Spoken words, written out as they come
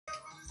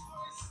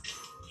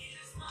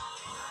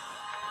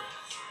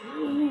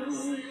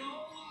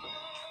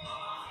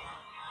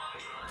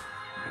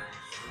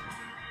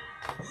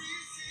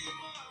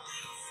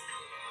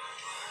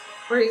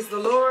Praise the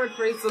Lord,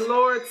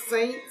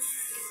 saints.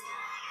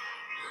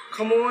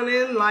 Come on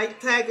in, like,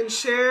 tag, and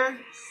share.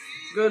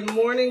 Good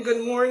morning,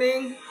 good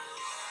morning.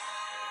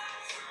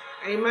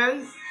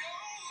 Amen.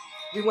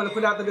 We want to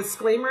put out the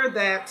disclaimer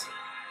that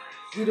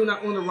we do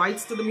not own the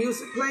rights to the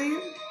music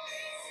playing.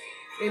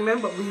 Amen,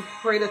 but we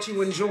pray that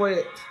you enjoy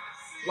it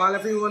while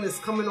everyone is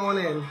coming on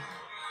in.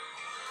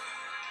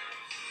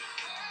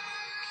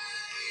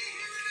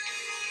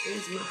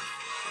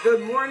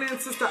 Good morning,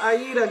 Sister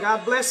Aida.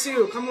 God bless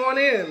you. Come on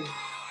in.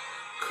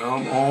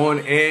 Come on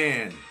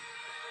in.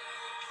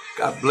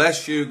 God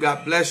bless you.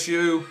 God bless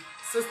you.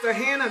 Sister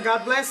Hannah,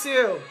 God bless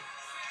you.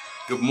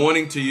 Good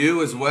morning to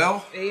you as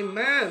well.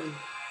 Amen.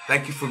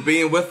 Thank you for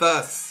being with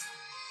us.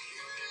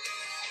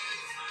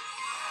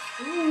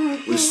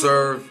 We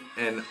serve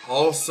an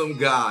awesome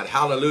God.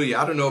 Hallelujah.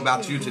 I don't know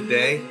about you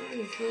today,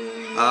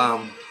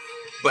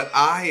 but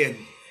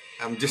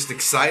I'm just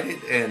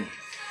excited, and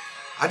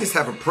I just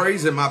have a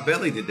praise in my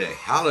belly today.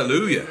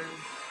 Hallelujah.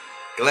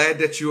 Glad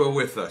that you are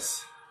with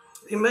us.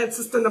 Amen.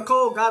 Sister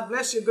Nicole, God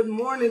bless you. Good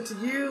morning to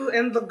you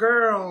and the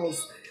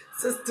girls.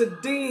 Sister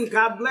D,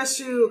 God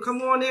bless you.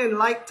 Come on in,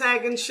 like,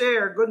 tag, and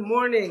share. Good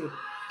morning.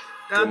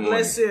 God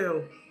bless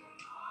you.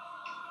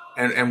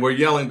 And we're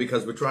yelling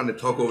because we're trying to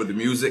talk over the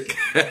music.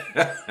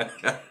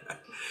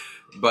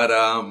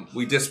 But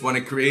we just want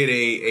to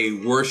create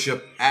a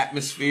worship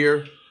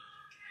atmosphere.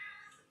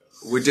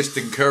 We're just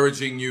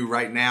encouraging you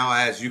right now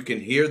as you can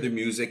hear the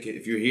music.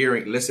 If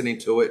you're listening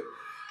to it,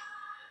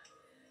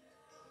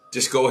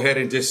 just go ahead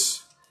and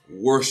just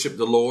worship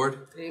the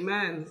Lord.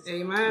 Amen.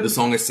 Amen. The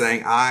song is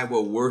saying, I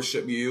will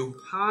worship you.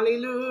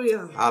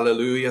 Hallelujah.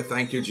 Hallelujah.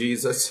 Thank you,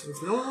 Jesus.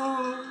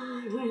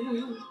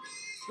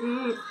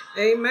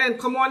 Amen.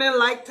 Come on in,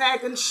 like,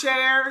 tag, and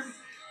share.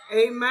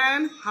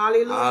 Amen.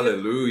 Hallelujah.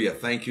 Hallelujah.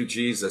 Thank you,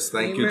 Jesus.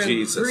 Thank you,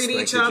 Jesus. Greet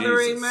each other.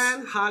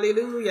 Amen.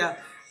 Hallelujah.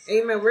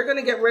 Amen. We're going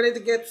to get ready to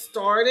get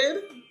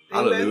started.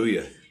 Amen.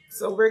 Hallelujah.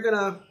 So we're going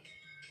to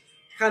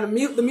kind of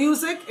mute the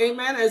music.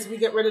 Amen. As we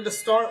get ready to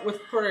start with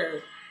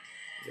prayer.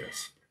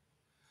 Yes.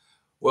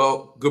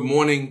 Well, good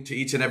morning to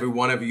each and every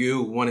one of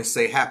you. We want to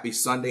say happy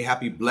Sunday,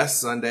 happy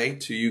blessed Sunday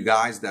to you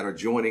guys that are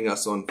joining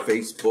us on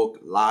Facebook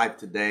Live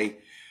today.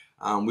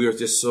 We are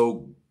just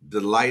so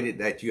delighted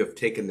that you have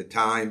taken the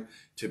time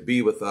to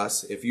be with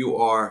us. If you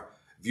are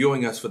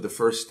viewing us for the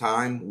first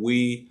time,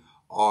 we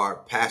are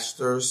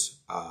pastors,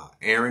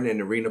 Aaron and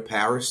Irina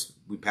Parrish.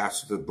 We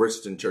pastor the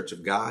Bridgeton Church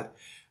of God.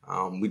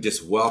 We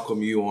just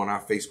welcome you on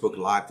our Facebook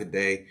Live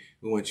today.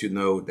 We want you to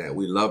know that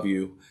we love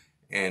you.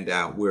 And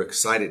we're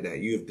excited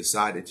that you have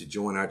decided to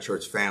join our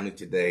church family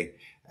today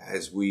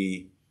as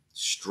we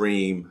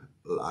stream,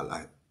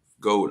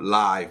 go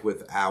live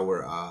with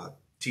our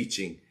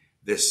teaching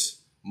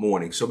this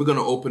morning. So we're going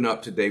to open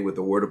up today with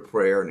a word of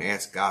prayer and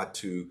ask God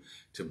to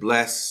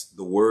bless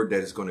the word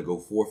that is going to go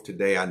forth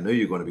today. I know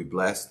you're going to be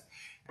blessed.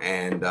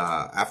 And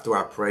after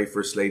I pray,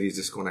 First Lady is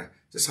just going to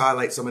just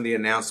highlight some of the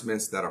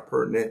announcements that are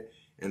pertinent.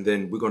 And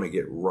then we're going to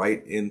get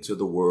right into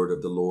the word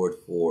of the Lord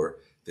for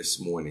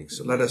this morning.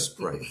 So let us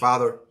pray.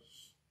 Father,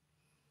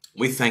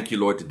 we thank you,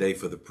 Lord, today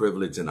for the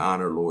privilege and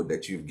honor, Lord,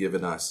 that you've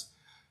given us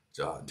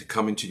to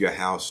come into your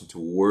house and to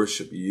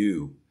worship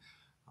you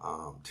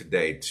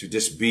today, to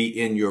just be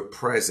in your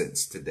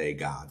presence today,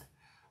 God,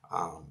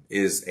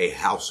 is a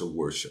house of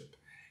worship.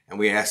 And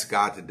we ask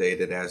God today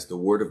that as the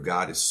word of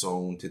God is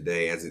sown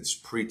today, as it's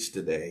preached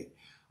today,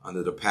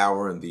 under the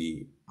power and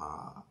the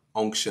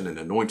unction and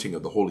anointing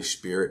of the Holy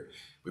Spirit,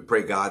 we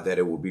pray, God, that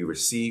it will be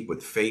received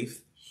with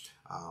faith,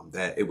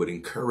 that it would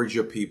encourage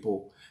your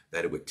people,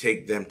 that it would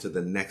take them to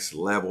the next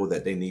level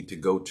that they need to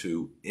go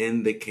to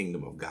in the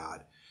kingdom of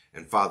God.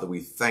 And Father, we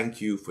thank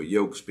you for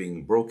yokes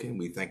being broken.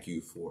 We thank you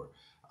for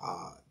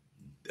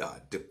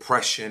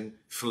depression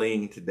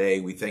fleeing today.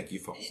 We thank you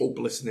for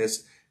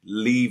hopelessness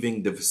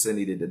leaving the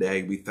vicinity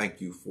today. We thank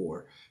you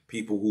for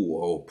people who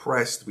are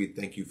oppressed. We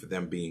thank you for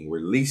them being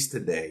released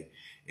today.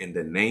 In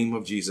the name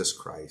of Jesus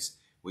Christ,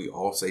 we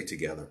all say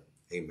together,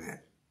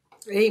 amen.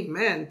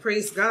 Amen.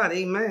 Praise God.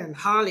 Amen.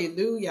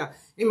 Hallelujah.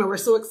 Amen. We're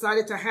so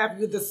excited to have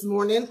you this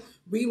morning.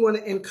 We want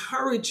to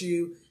encourage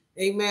you,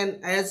 amen,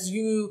 as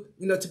you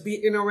to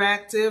be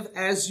interactive,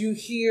 as you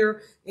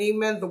hear,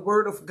 amen, the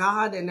word of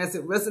God, and as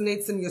it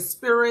resonates in your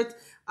spirit,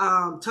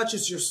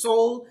 touches your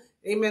soul,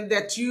 amen,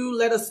 that you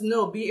let us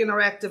know, be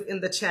interactive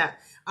in the chat.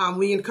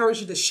 We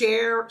encourage you to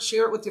share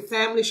it with your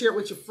family, share it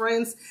with your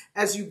friends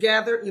as you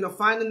gather,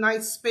 find a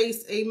nice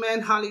space,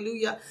 amen,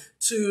 hallelujah,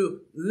 to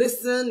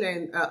listen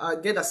and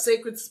get a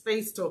sacred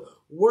space to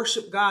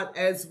worship God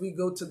as we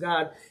go to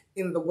God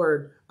in the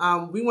word.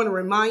 We want to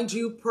remind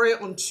you,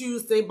 prayer on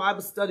Tuesday,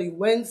 Bible study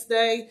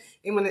Wednesday,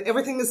 amen.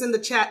 Everything is in the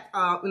chat,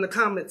 in the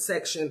comment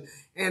section.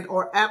 And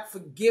our app for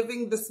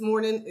giving this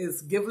morning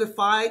is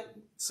Givelify,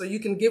 so you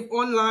can give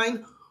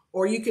online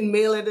or you can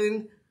mail it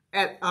in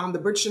at the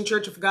Bridgeton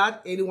Church of God,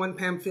 81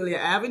 Pamphylia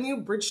Avenue,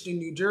 Bridgeton,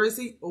 New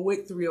Jersey,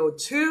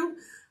 08302.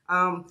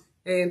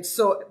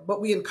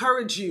 But we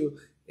encourage you,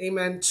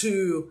 amen,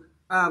 to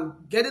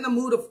get in a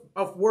mood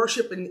of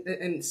worship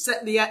and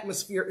set the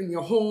atmosphere in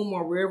your home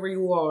or wherever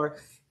you are,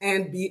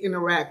 and be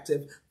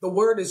interactive. The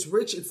word is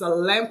rich. It's a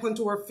lamp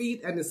unto our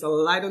feet and it's a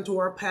light unto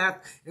our path.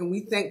 And we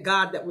thank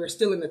God that we're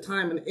still in the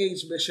time and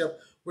age, Bishop,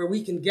 where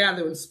we can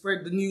gather and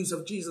spread the news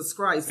of Jesus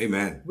Christ.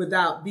 Amen.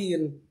 Without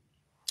being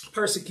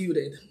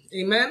persecuted.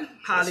 Amen.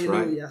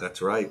 Hallelujah.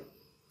 That's right.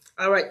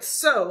 All right.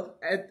 So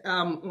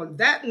on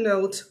that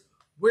note,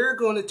 we're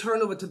going to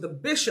turn over to the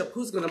bishop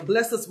who's going to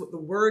bless us with the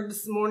word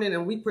this morning.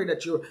 And we pray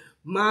that your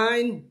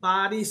mind,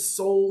 body,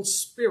 soul,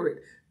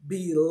 spirit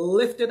be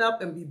lifted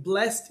up and be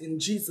blessed in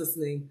Jesus'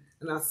 name.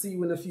 And I'll see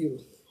you in a few.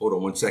 Hold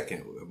on one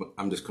second.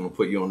 I'm just going to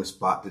put you on the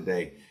spot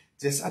today.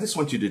 I just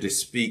want you to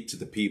just speak to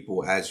the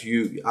people as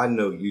I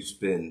know you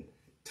spend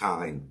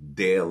time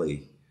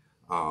daily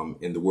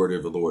in the word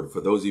of the Lord.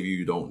 For those of you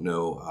who don't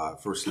know,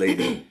 First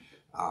Lady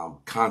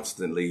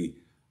constantly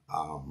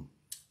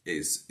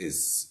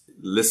is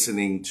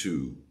listening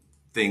to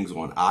things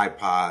on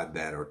iPod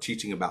that are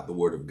teaching about the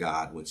word of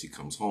God. When she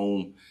comes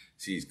home,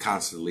 she's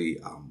constantly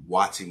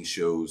watching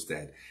shows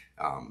that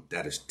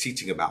is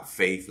teaching about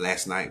faith.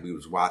 Last night we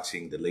was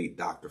watching the late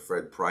Dr.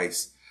 Fred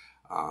Price,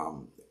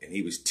 and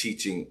he was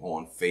teaching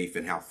on faith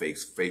and how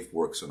faith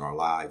works in our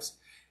lives.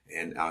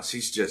 And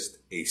she's just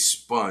a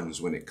sponge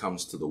when it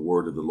comes to the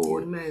word of the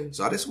Lord. Amen.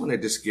 So I just want to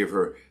just give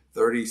her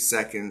 30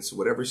 seconds,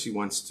 whatever she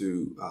wants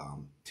to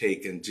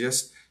take, and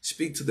just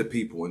speak to the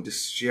people and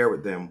just share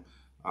with them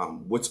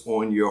what's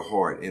on your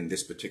heart in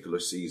this particular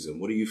season.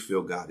 What do you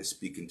feel God is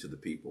speaking to the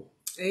people?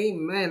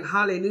 Amen.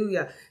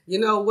 Hallelujah. You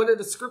know, one of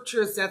the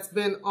scriptures that's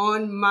been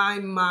on my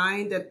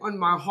mind and on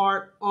my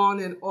heart on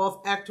and off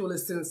actually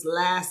since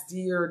last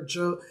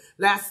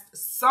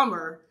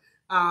summer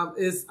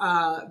is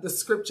the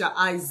scripture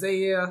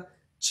Isaiah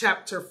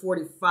chapter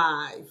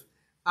 45.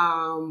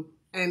 And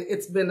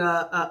it's been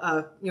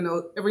you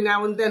know, every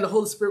now and then the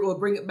Holy Spirit will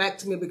bring it back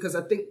to me because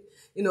I think,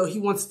 you know, he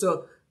wants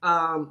to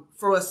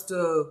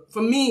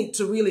for me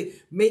to really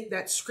make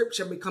that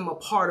scripture become a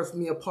part of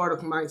me, a part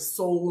of my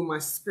soul, my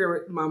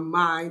spirit, my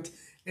mind,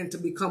 and to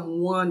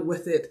become one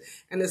with it.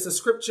 And it's a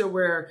scripture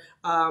where,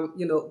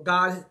 you know,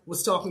 God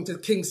was talking to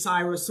King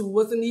Cyrus, who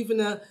wasn't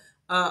even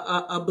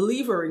a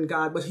believer in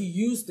God, but he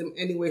used him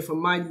anyway for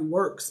mighty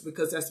works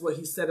because that's what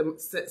he set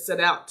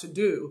out to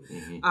do.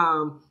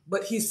 Mm-hmm.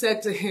 But he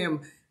said to him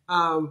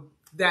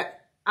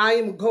that I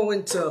am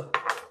going to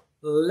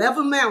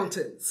level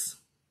mountains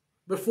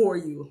before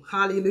you.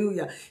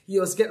 Hallelujah. He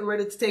was getting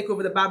ready to take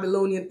over the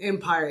Babylonian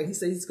Empire. And he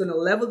said he's going to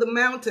level the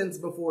mountains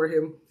before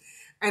him.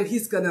 And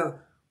he's going to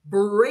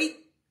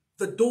break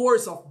the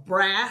doors of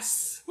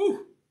brass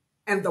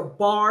and the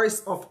bars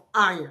of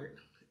iron.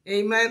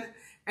 Amen.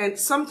 And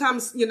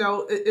sometimes, you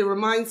know, it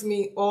reminds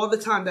me all the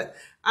time that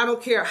I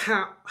don't care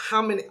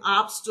how many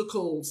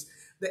obstacles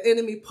the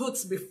enemy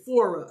puts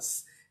before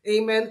us.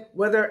 Amen.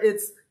 Whether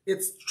it's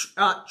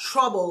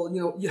trouble, you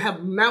know, you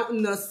have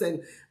mountainous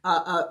and,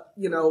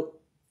 you know,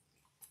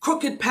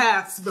 crooked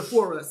paths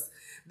before us,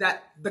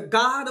 that the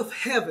God of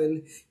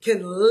heaven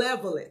can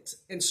level it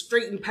and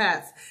straighten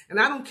paths.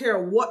 And I don't care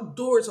what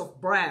doors of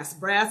brass.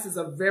 Brass is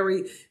a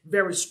very,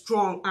 very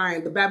strong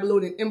iron. The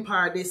Babylonian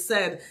Empire, they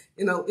said,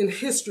 you know, in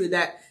history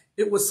that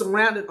it was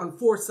surrounded on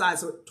four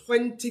sides, so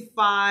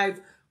 25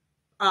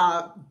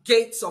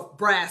 gates of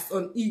brass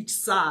on each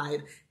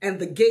side. And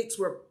the gates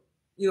were,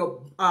 you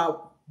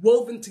know,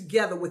 woven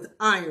together with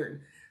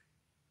iron.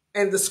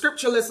 And the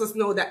scripture lets us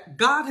know that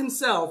God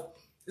himself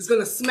is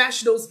going to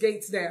smash those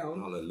gates down.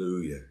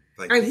 Hallelujah.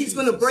 And he's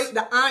going to break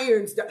the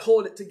irons that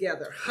hold it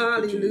together.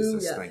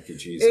 Hallelujah. Thank you,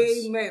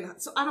 Jesus. Amen.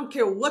 So I don't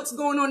care what's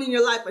going on in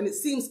your life and it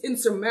seems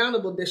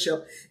insurmountable,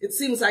 Bishop. It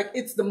seems like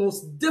it's the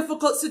most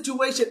difficult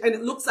situation and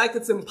it looks like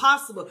it's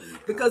impossible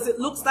because it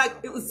looks like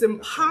it was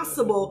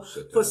impossible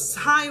for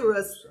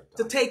Cyrus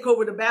to take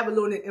over the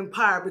Babylonian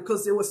Empire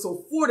because they were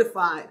so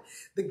fortified.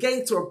 The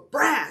gates were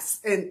brass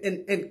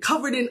and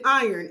covered in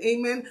iron.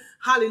 Amen.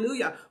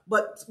 Hallelujah.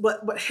 But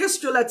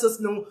history lets us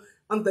know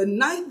on the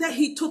night that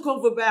he took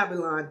over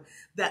Babylon,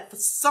 that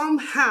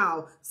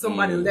somehow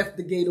somebody left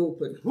the gate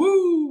open.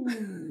 Woo!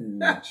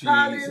 Jesus.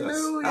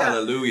 Hallelujah.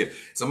 Hallelujah.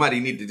 Somebody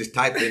need to just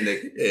type in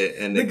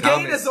the comments.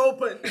 Gate is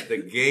open. The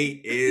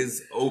gate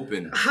is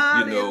open.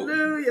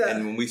 Hallelujah. You know,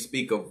 and when we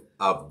speak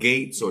of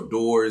gates or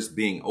doors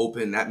being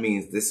open, that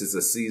means this is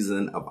a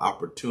season of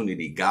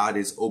opportunity. God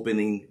is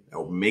opening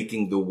or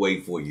making the way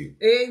for you.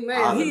 Amen.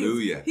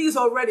 Hallelujah. He's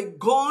already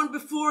gone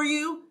before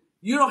you.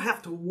 You don't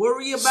have to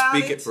worry about it.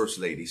 Speak it, First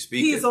Lady.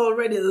 Speak it. He's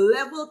already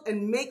leveled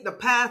and make the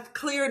path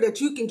clear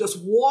that you can just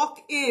walk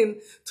in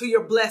to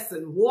your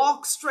blessing.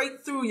 Walk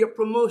straight through your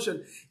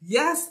promotion.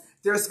 Yes,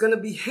 there's going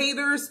to be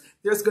haters.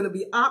 There's going to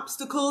be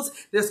obstacles.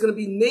 There's going to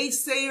be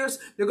naysayers.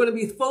 There are going to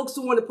be folks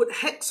who want to put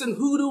hex and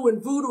hoodoo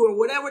and voodoo or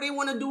whatever they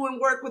want to do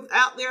and work with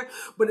out there.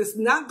 But it's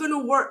not going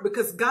to work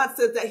because God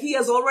says that he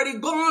has already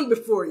gone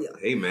before you.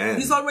 Amen.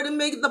 He's already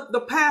made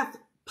the path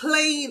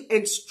plain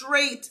and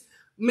straight.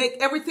 Make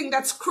everything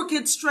that's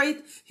crooked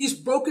straight. He's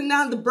broken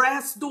down the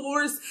brass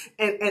doors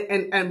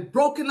and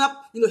broken up.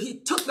 You know, he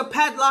took the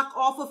padlock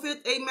off of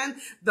it. Amen.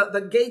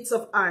 The gates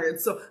of iron.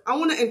 So I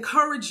want to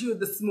encourage you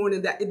this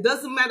morning that it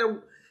doesn't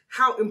matter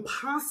how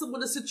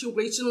impossible the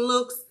situation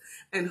looks.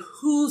 and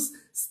who's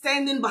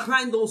standing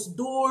behind those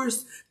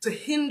doors to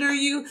hinder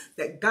you,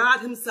 that God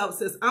himself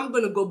says, I'm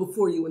going to go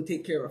before you and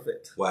take care of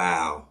it.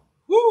 Wow.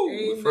 Woo!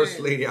 Amen. First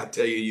Lady, I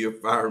tell you, you're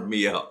firing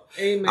me up.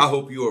 Amen. I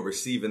hope you are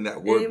receiving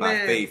that word by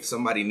Amen. faith.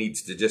 Somebody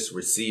needs to just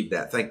receive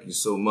that. Thank you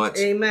so much.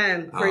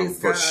 Amen. Praise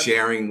for God.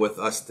 sharing with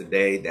us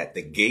today that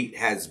the gate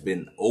has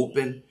been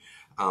open,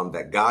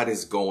 that God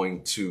is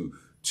going to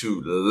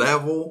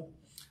level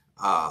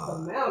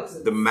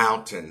the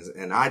mountains.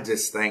 And I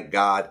just thank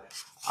God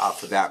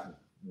for that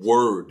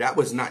word. That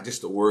was not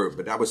just a word,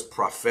 but that was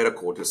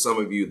prophetical to some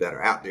of you that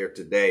are out there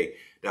today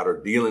that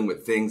are dealing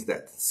with things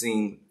that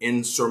seem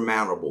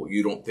insurmountable.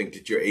 You don't think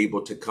that you're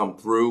able to come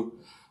through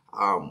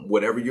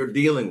whatever you're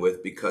dealing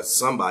with because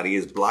somebody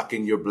is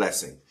blocking your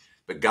blessing.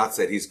 But God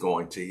said he's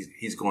going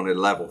to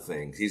level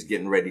things. He's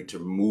getting ready to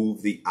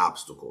move the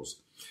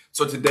obstacles.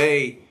 So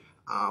today,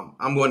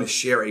 I'm going to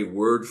share a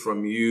word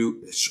with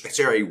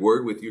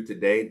you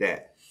today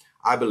that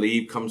I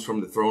believe comes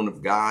from the throne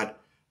of God.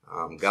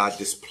 God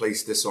just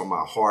placed this on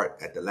my heart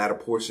at the latter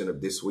portion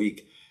of this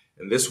week.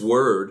 And this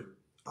word,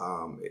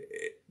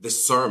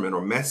 this sermon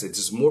or message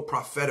is more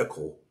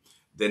prophetical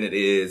than it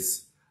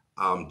is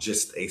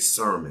just a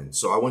sermon.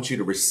 So I want you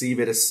to receive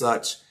it as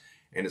such.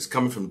 And it's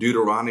coming from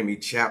Deuteronomy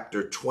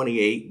chapter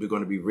 28. I'm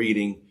going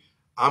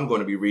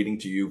to be reading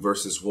to you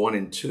verses 1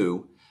 and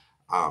 2.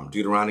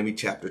 Deuteronomy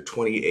chapter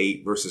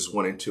 28, verses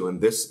 1 and 2. And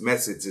this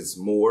message is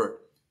more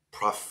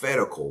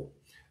prophetical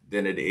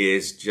than it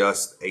is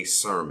just a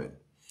sermon.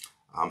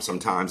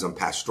 Sometimes I'm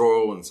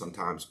pastoral and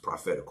sometimes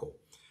prophetical.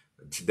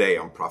 Today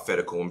I'm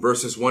prophetical. And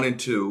verses 1 and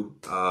 2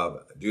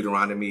 of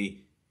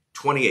Deuteronomy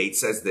 28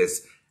 says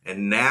this,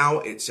 and now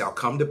it shall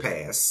come to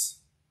pass,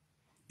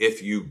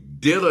 if you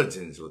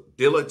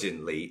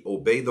diligently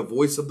obey the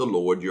voice of the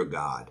Lord your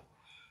God,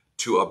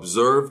 to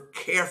observe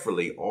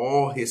carefully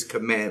all his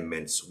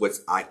commandments, which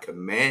I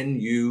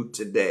command you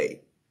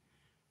today,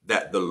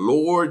 that the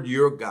Lord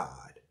your God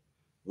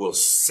will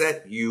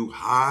set you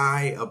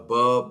high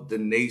above the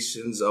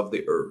nations of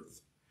the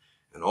earth,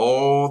 and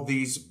all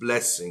these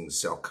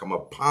blessings shall come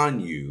upon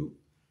you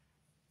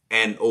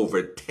and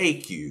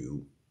overtake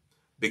you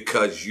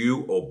because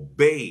you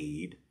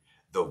obeyed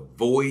the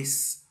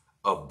voice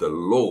of the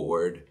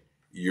Lord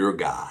your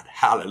God.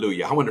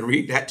 Hallelujah. I want to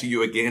read that to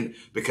you again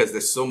because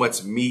there's so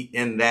much meat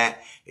in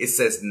that. It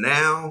says,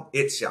 now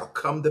it shall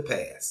come to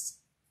pass,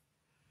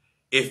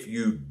 if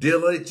you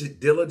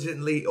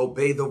diligently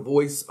obey the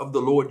voice of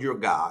the Lord your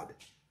God,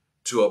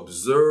 to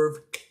observe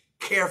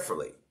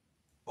carefully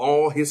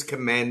all his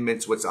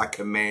commandments, which I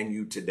command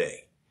you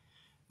today,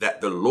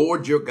 that the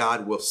Lord your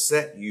God will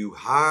set you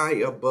high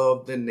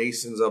above the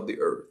nations of the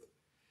earth,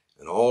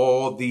 and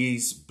all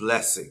these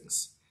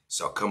blessings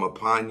shall come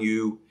upon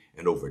you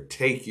and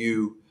overtake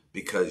you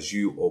because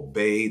you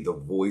obey the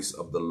voice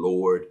of the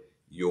Lord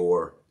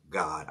your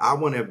God. I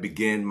want to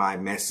begin my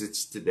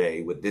message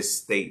today with this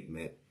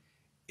statement.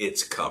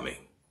 It's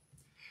coming.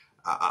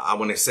 I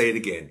want to say it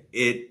again.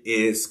 It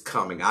is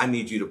coming. I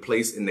need you to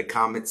place in the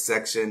comment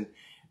section,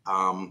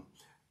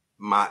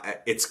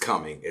 it's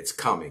coming. It's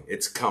coming.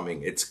 It's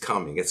coming. It's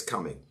coming. It's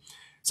coming.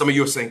 Some of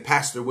you are saying,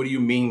 Pastor, what do you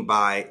mean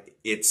by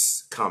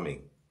it's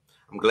coming?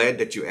 I'm glad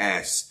that you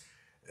asked.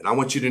 And I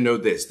want you to know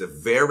this, the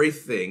very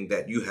thing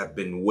that you have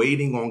been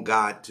waiting on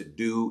God to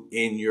do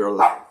in your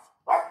life,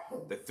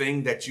 the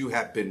thing that you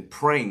have been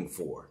praying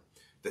for,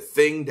 the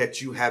thing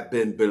that you have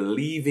been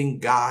believing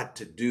God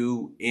to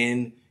do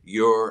in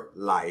your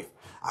life,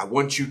 I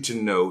want you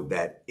to know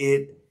that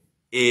it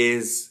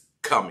is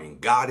coming.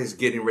 God is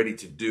getting ready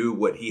to do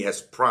what he has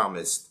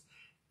promised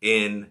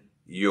in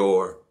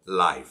your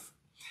life.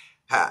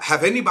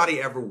 Have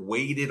anybody ever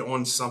waited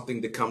on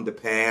something to come to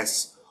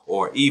pass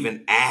or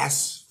even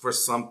asked for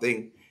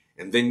something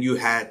and then you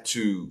had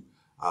to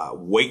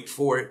wait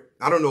for it?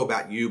 I don't know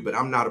about you, but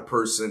I'm not a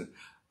person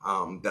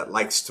that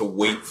likes to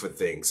wait for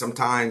things.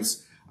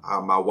 Sometimes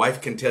my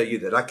wife can tell you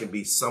that I can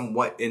be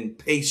somewhat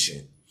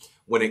impatient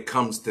when it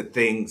comes to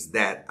things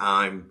that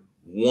I'm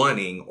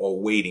wanting or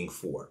waiting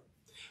for.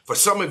 For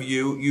some of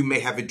you, you may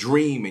have a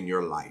dream in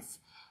your life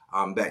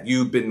that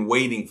you've been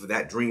waiting for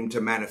that dream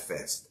to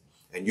manifest.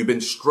 And you've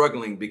been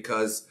struggling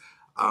because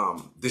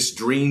this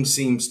dream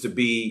seems to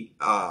be,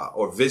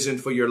 or vision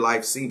for your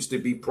life seems to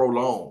be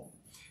prolonged.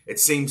 It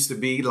seems to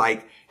be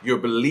like you're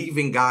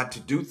believing God to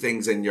do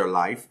things in your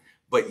life,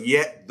 but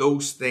yet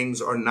those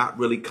things are not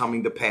really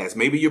coming to pass.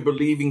 Maybe you're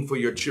believing for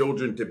your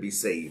children to be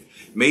saved.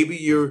 Maybe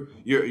you're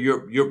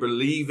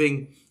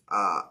believing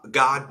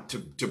God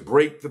to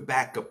break the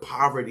back of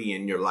poverty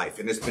in your life.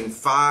 And it's been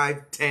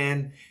 5,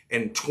 10,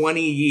 and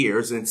 20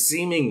 years, and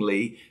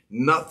seemingly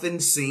nothing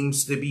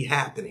seems to be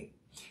happening.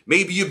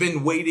 Maybe you've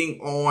been waiting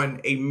on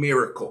a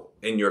miracle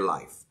in your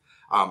life.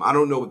 I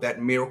don't know what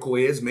that miracle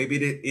is. Maybe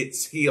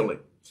it's healing.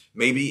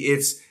 Maybe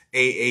it's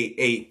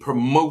a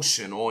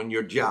promotion on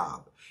your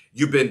job.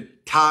 You've been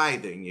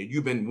tithing and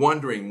you've been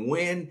wondering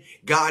when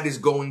God is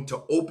going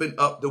to open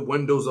up the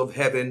windows of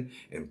heaven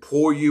and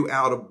pour you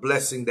out a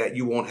blessing that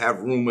you won't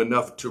have room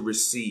enough to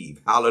receive.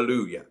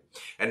 Hallelujah.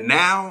 And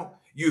now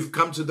you've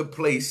come to the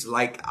place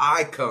like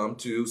I come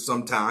to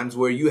sometimes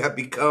where you have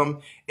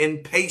become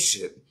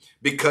impatient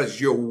because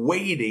you're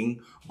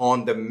waiting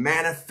on the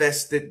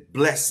manifested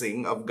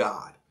blessing of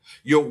God.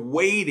 You're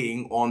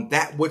waiting on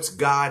that which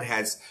God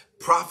has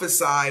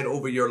prophesied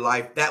over your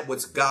life, that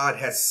which God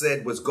has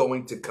said was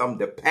going to come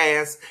to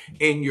pass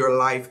in your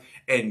life,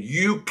 and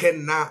you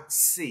cannot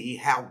see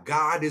how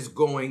God is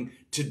going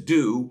to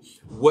do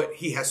what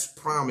he has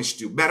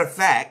promised you. Matter of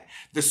fact,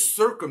 the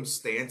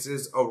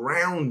circumstances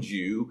around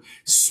you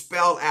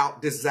spell out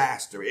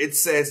disaster. It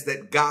says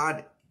that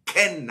God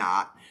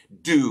cannot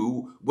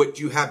do what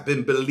you have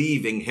been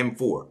believing him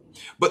for.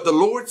 But the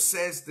Lord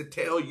says to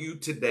tell you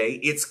today,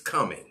 it's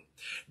coming.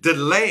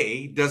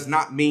 Delay does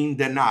not mean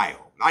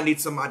denial. I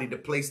need somebody to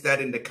place that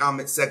in the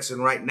comment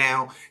section right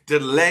now.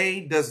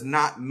 Delay does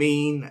not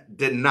mean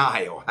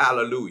denial.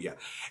 Hallelujah.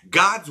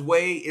 God's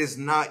way is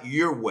not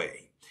your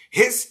way.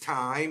 His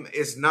time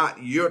is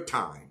not your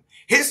time.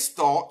 His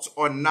thoughts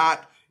are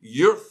not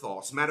your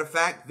thoughts. Matter of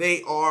fact,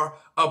 they are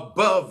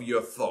above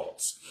your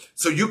thoughts.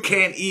 So you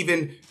can't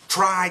even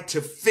try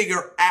to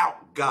figure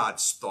out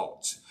God's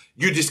thoughts.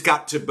 You just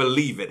got to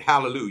believe it.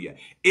 Hallelujah.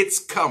 It's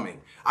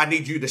coming. I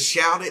need you to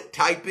shout it,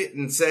 type it,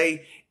 and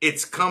say,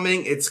 it's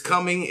coming, it's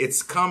coming,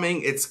 it's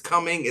coming, it's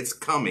coming, it's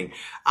coming.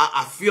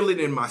 I feel it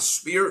in my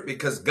spirit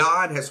because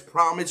God has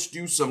promised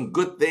you some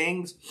good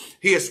things.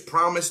 He has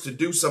promised to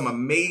do some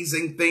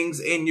amazing things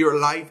in your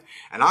life.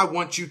 And I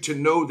want you to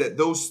know that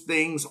those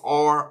things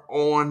are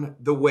on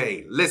the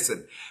way.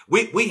 Listen,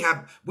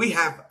 God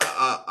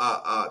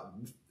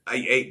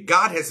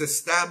has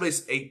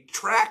established a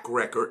track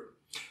record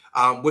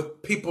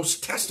with people's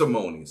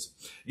testimonies.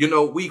 You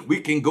know,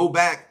 we can go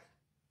back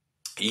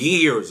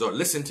years or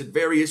listen to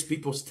various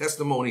people's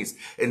testimonies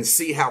and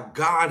see how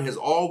God has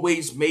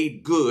always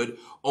made good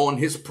on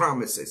his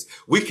promises.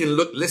 We can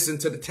listen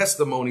to the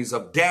testimonies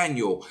of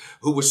Daniel,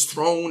 who was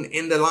thrown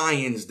in the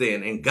lion's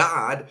den and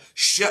God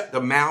shut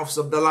the mouths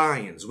of the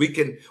lions.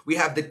 We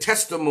have the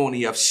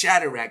testimony of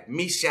Shadrach,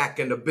 Meshach,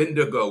 and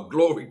Abednego,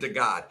 glory to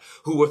God,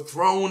 who were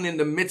thrown in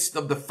the midst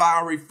of the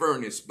fiery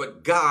furnace,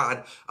 but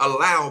God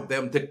allowed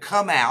them to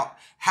come out,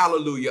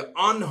 hallelujah,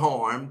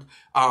 unharmed.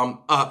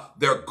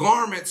 Their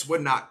garments were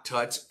not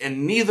touched,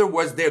 and neither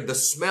was there the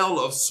smell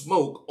of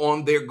smoke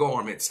on their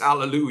garments.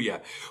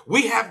 Hallelujah.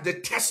 We have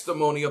the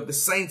testimony of the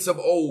saints of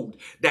old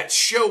that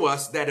show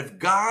us that if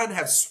God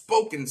has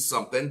spoken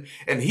something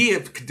and he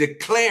has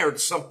declared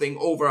something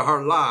over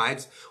our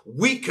lives,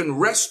 we can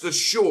rest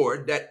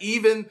assured that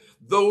even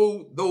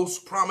though those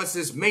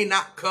promises may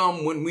not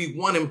come when we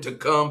want him to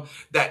come,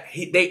 that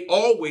they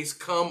always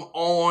come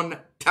on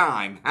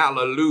time.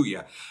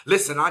 Hallelujah.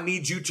 Listen, I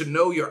need you to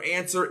know your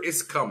answer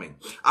is coming.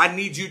 I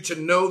need you to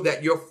know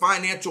that your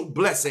financial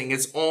blessing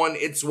is on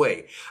its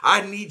way.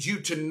 I need you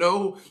to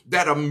know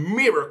that a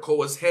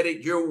miracle is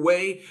headed your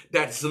way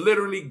that's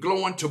literally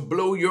going to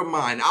blow your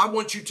mind. I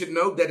want you to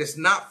know that it's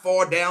not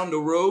far down the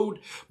road,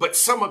 but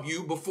some of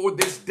you before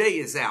this day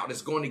is out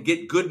is going to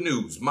get good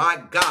news. My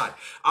God,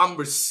 I'm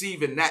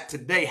receiving that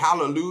today.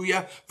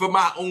 Hallelujah. For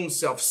my own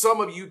self.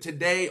 Some of you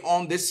today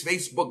on this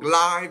Facebook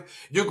Live,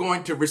 you're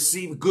going to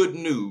receive good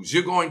news.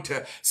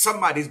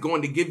 Somebody's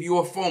going to give you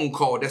a phone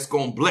call that's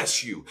going to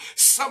bless you.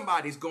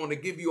 Somebody's going to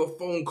give you a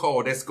phone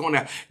call that's going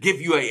to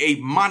give you a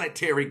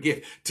monetary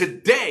gift.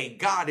 Today,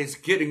 God is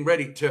getting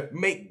ready to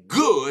make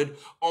good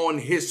on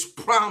his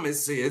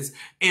promises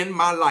in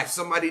my life.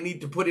 Somebody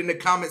need to put in the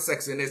comment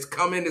section, it's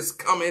coming, it's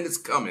coming, it's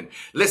coming.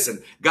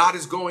 Listen, God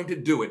is going to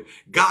do it.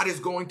 God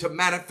is going to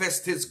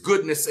manifest his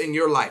goodness in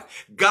your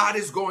life. God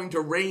is going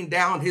to rain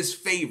down his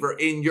favor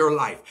in your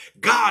life.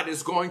 God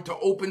is going to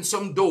open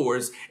some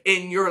doors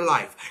in your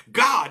life.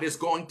 God is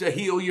going to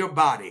heal your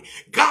body.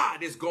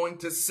 God is going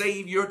to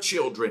save your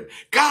children.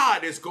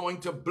 God is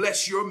going to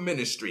bless your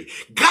ministry.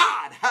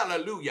 God,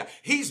 hallelujah,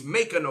 he's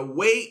making a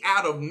way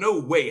out of no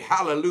way.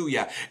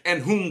 Hallelujah.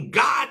 And whom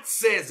God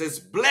says is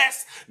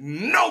blessed,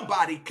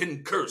 nobody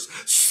can curse.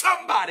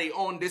 Somebody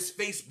on this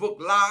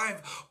Facebook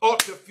Live ought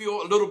to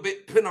feel a little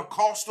bit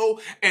Pentecostal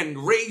and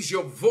raise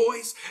your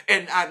voice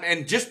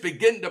and just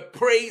begin to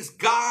praise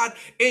God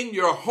in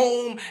your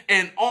home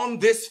and on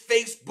this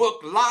Facebook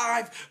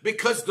Live,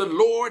 because the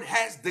Lord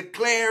has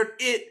declared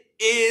it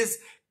is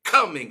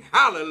coming.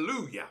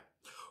 Hallelujah.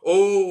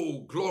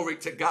 Oh, glory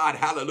to God.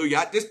 Hallelujah.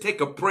 I just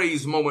take a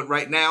praise moment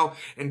right now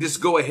and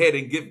just go ahead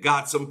and give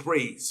God some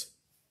praise.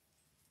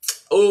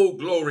 Oh,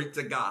 glory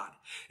to God.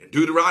 In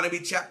Deuteronomy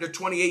chapter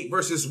 28,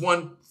 verses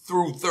 1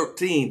 through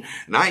 13.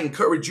 And I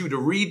encourage you to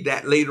read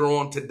that later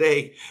on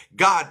today.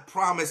 God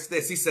promised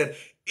this. He said,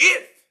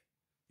 if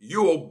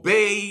you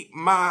obey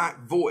my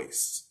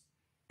voice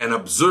and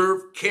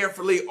observe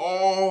carefully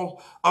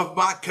all of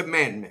my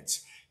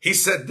commandments, he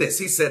said this.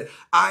 He said,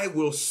 I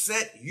will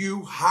set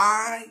you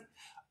high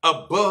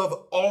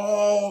above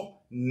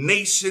all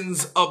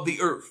nations of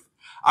the earth.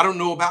 I don't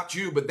know about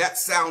you, but that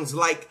sounds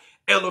like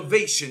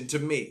elevation to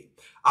me.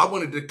 I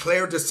want to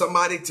declare to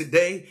somebody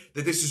today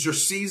that this is your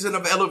season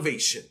of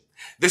elevation.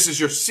 This is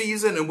your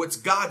season in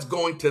which God's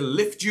going to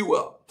lift you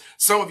up.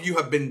 Some of you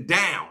have been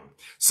down.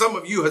 Some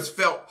of you has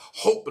felt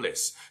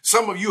hopeless.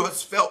 Some of you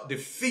has felt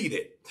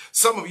defeated.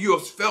 Some of you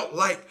has felt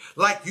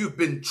like you've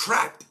been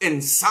trapped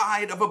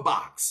inside of a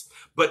box.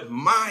 But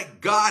my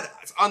God,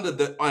 under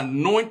the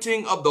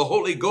anointing of the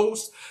Holy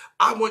Ghost,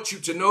 I want you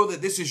to know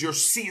that this is your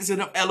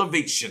season of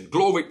elevation.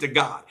 Glory to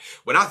God.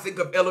 When I think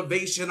of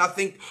elevation, I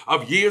think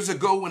of years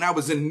ago when I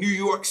was in New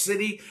York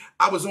City.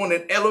 I was on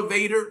an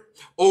elevator.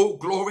 Oh,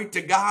 glory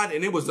to God.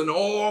 And it was an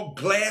all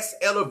glass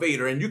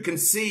elevator. And you can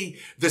see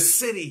the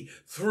city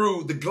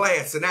through the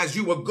glass. And as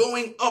you were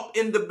going up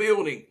in the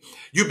building,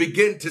 you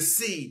begin to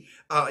see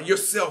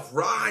yourself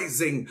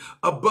rising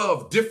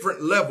above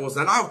different levels.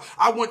 And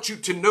I want you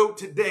to know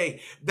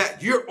today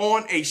that you're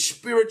on a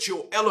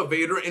spiritual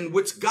elevator in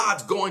which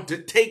God's going to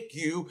take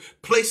you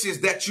places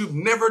that you've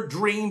never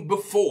dreamed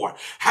before.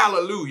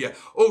 Hallelujah.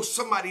 Oh,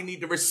 somebody need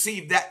to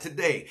receive that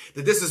today,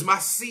 that this is my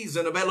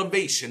season of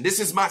elevation. This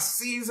is my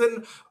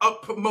season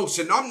of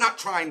promotion. I'm not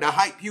trying to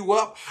hype you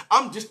up.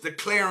 I'm just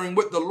declaring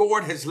what the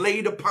Lord has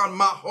laid upon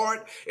my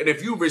heart. And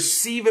if you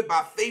receive it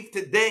by faith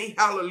today,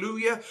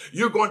 hallelujah,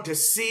 you're going to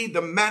see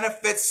the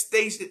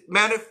manifested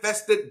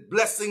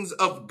blessings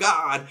of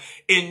God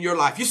in your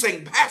life. You're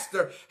saying,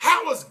 Pastor,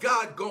 how is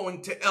God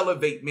going to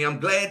elevate me? I'm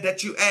glad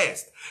that you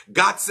asked.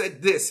 God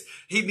said this.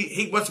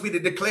 He wants me to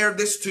declare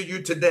this to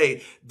you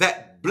today,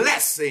 that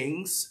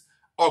blessings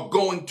are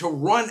going to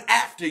run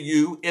after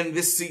you in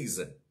this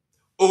season.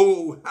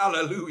 Oh,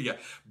 hallelujah.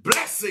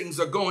 Blessings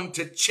are going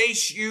to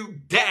chase you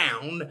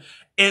down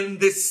in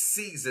this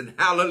season.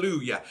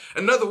 Hallelujah.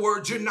 In other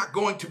words, you're not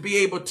going to be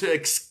able to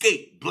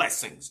escape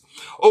blessings.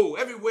 Oh,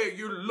 everywhere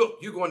you look,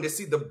 you're going to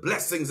see the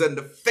blessings and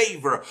the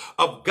favor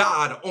of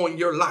God on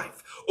your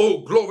life.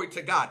 Oh, glory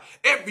to God.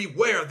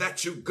 Everywhere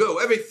that you go,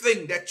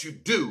 everything that you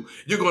do,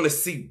 you're going to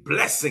see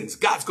blessings.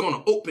 God's going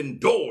to open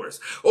doors.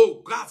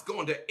 Oh, God's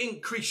going to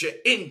increase your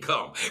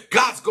income.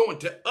 God's going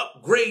to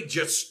upgrade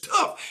your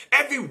stuff.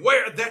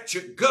 Everywhere that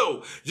you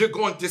go, you're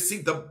going to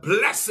see the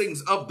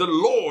blessings of the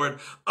Lord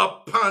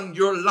upon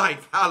your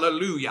life.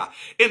 Hallelujah.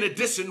 In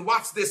addition,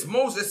 watch this.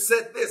 Moses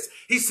said this.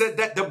 He said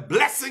that the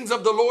blessings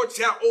of the Lord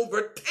shall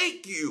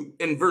overtake you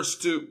in verse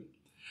 2.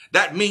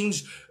 That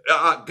means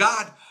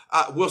God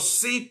will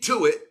see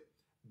to it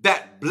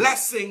that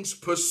blessings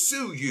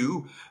pursue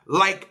you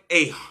like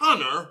a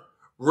hunter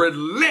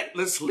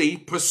relentlessly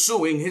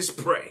pursuing his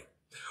prey.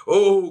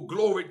 Oh,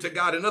 glory to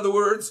God. In other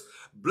words,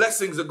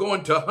 blessings are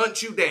going to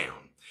hunt you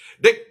down.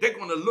 They're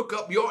going to look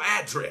up your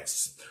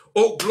address.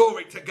 Oh,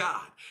 glory to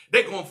God.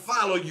 They're going to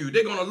follow you.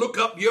 They're going to look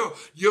up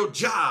your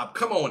job.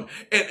 Come on.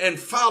 And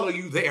follow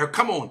you there.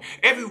 Come on.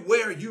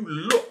 Everywhere you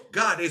look,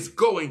 God is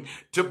going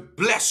to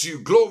bless you.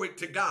 Glory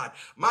to God.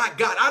 My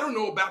God, I don't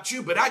know about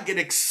you, but I get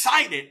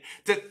excited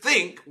to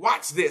think,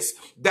 watch this,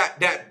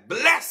 that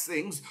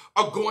blessings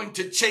are going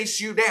to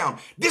chase you down.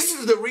 This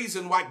is the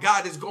reason why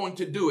God is going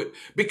to do it,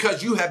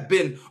 because you have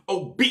been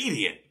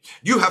obedient.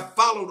 You have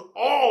followed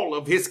all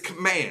of his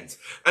commands.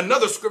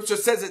 Another scripture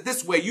says it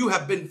this way: you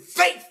have been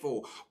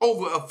faithful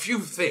over a few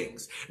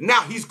things.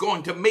 Now he's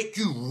going to make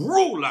you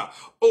ruler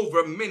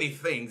over many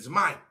things.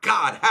 My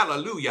God,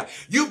 hallelujah.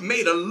 You've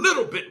made a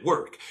little bit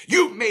work.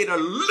 You've made a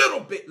little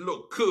bit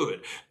look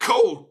good.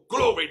 Cold,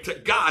 glory to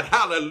God,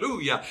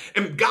 hallelujah.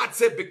 And God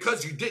said,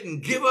 because you didn't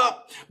give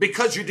up,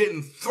 because you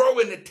didn't throw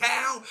in the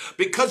towel,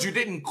 because you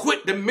didn't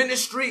quit the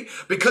ministry,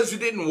 because you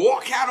didn't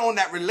walk out on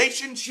that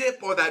relationship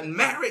or that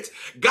marriage,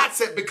 God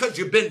said, because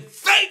you've been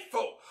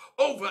faithful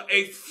over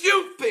a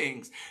few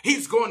things,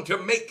 he's going to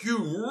make you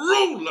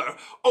ruler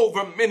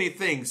over many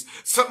things.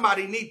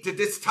 Somebody need to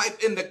just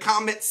type in the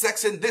comment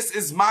section, this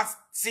is my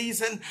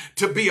season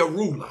to be a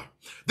ruler.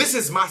 This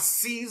is my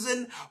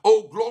season,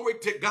 oh glory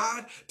to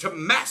God, to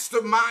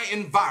master my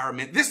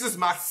environment. This is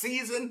my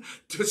season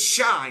to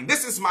shine.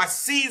 This is my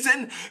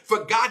season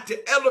for God to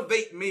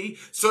elevate me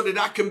so that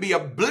I can be a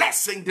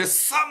blessing to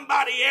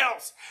somebody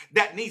else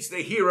that needs to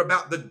hear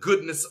about the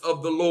goodness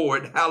of the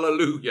Lord.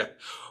 Hallelujah.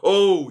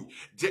 Oh,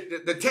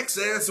 the text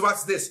says,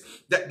 watch this,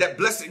 that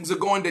blessings are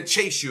going to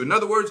chase you. In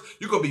other words,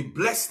 you're going to be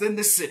blessed in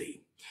the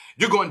city.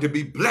 You're going to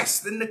be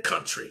blessed in the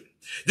country.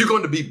 You're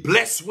going to be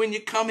blessed when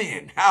you come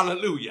in.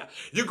 Hallelujah.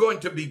 You're going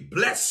to be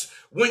blessed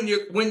when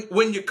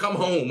you come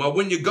home or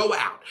when you go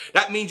out.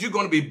 That means you're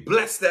going to be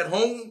blessed at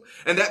home,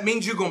 and that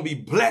means you're going to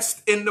be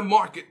blessed in the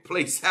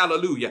marketplace.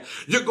 Hallelujah.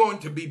 You're going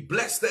to be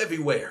blessed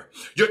everywhere.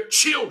 Your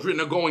children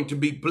are going to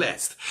be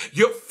blessed.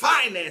 Your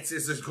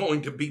finances is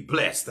going to be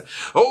blessed.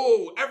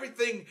 Oh,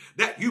 everything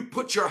that you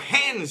put your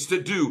hands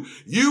to do,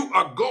 you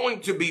are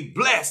going to be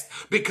blessed,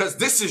 because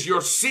this is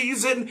your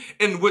season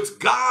in which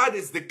God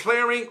is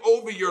declaring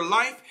over your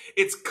life.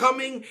 It's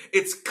coming,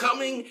 it's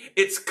coming,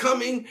 it's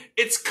coming,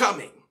 it's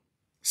coming.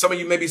 Some of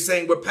you may be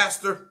saying, well,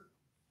 Pastor,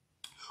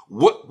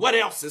 what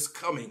else is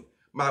coming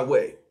my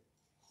way?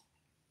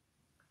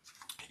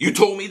 You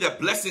told me that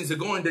blessings are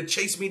going to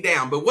chase me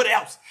down, but what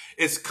else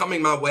is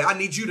coming my way? I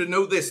need you to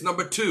know this.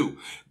 Number 2,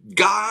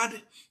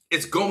 God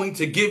is going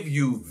to give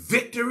you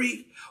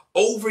victory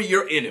over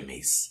your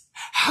enemies.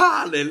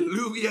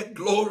 Hallelujah.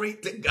 Glory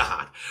to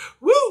God.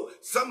 Woo!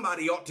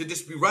 Somebody ought to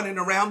just be running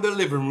around the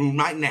living room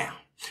right now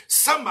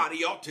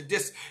Somebody ought to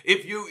just,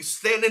 if you're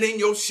standing in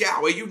your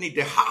shower, you need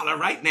to holler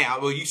right now.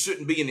 Well, you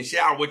shouldn't be in the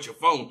shower with your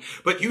phone,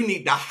 but you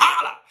need to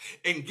holler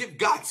and give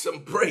God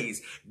some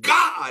praise.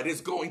 God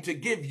is going to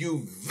give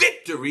you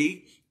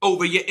victory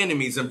over your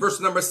enemies. In verse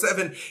number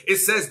 7, it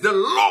says, the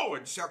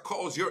Lord shall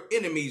cause your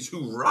enemies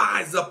who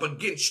rise up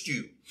against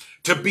you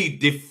to be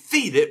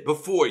defeated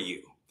before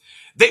you.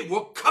 They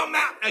will come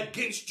out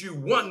against you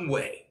one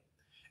way,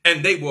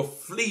 and they will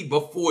flee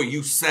before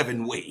you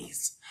 7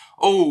 ways.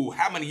 Oh,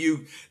 how many of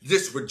you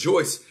just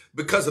rejoice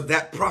because of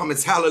that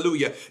promise?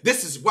 Hallelujah.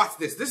 Watch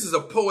this. This is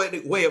a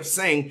poetic way of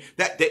saying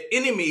that the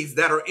enemies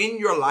that are in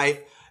your life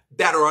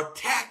that are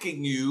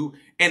attacking you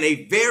in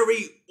a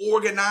very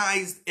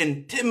organized,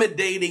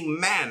 intimidating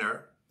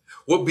manner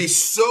will be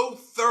so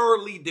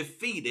thoroughly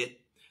defeated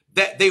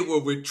that they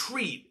will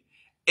retreat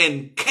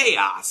in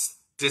chaos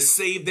to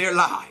save their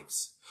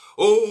lives.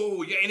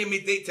 Oh, your enemy,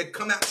 they to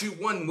come at you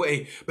one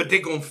way, but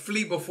they're going to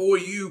flee before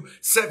you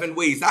 7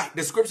 ways.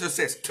 The scripture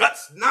says, touch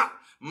not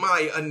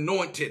my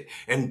anointed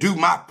and do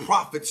my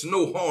prophets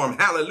no harm.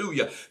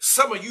 Hallelujah.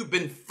 Some of you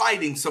been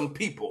fighting some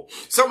people.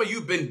 Some of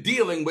you been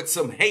dealing with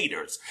some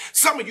haters.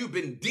 Some of you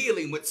been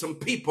dealing with some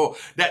people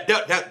that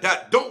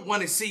don't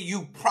want to see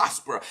you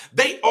prosper.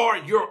 They are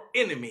your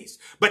enemies.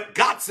 But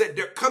God said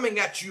they're coming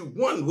at you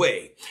one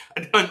way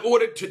in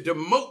order to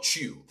demote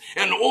you,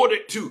 in order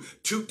to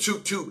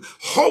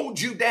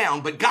hold you down.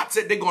 But God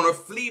said they're going to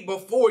flee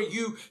before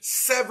you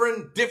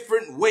 7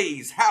 different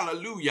ways.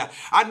 Hallelujah.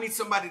 I need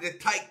somebody to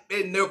type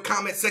in their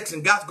comment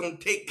section, God's going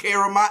to take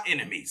care of my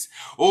enemies.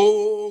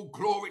 Oh,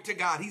 glory to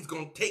God. He's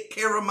going to take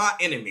care of my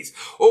enemies.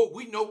 Oh,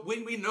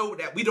 when we know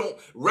that we don't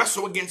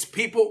wrestle against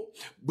people,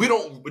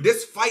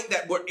 this fight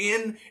that we're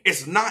in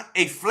is not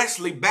a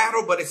fleshly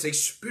battle, but it's a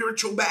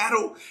spiritual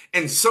battle.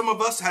 And some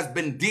of us has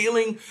been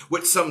dealing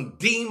with some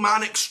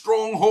demonic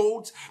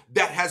strongholds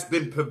that has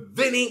been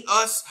preventing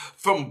us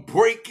from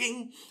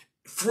breaking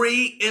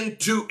free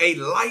into a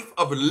life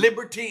of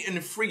liberty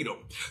and freedom.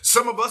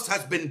 Some of us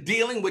has been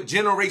dealing with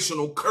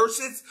generational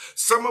curses.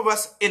 Some of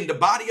us in the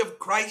body of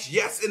Christ,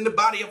 yes, in the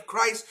body of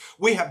Christ,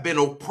 we have been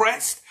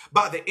oppressed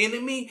by the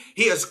enemy.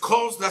 He has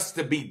caused us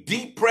to be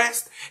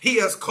depressed. He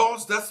has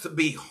caused us to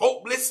be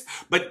hopeless.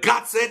 But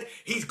God said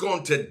he's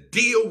going to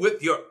deal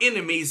with your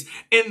enemies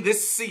in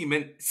this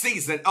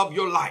season of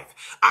your life.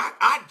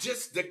 I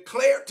just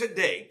declare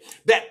today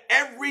that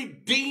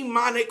every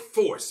demonic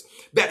force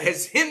that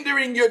is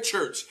hindering your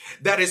church,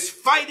 that is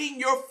fighting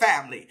your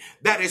family,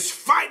 that is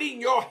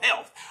fighting your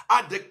health,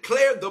 I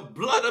declare the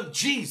blood of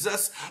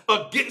Jesus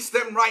against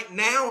them right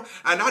now.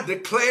 And I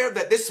declare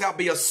that this shall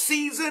be a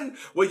season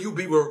where you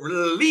be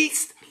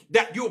released,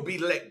 that you'll be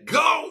let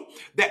go,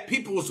 that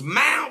people's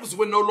mouths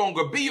will no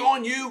longer be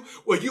on you,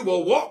 where you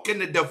will walk in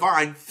the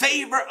divine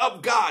favor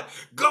of God.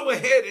 Go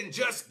ahead and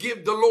just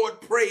give the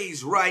Lord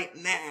praise right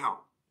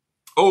now.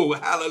 Oh,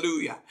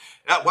 hallelujah.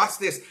 Watch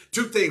this.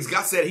 2 things.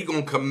 God said he's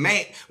going to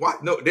command.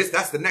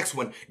 That's the next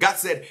one. God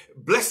said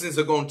blessings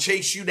are going to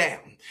chase you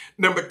down.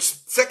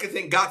 Second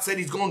thing God said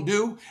he's going to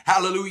do,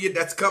 hallelujah,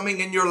 that's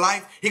coming in your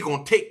life, he's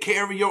going to take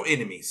care of your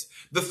enemies.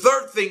 The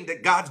third thing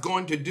that God's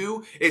going to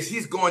do is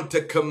he's going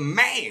to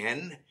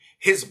command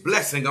his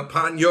blessing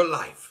upon your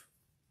life.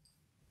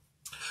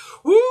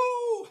 Woo!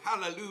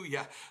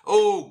 Hallelujah.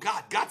 Oh,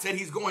 God said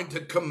he's going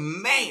to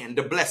command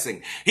the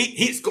blessing.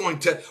 He's going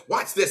to,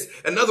 watch this.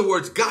 In other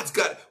words,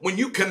 when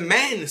you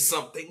command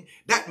something,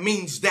 that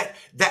means that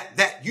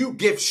you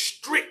give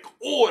strict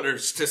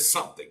orders to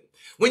something.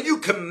 When you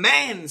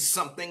command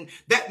something,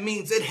 that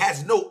means it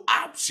has no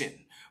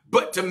option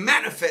but to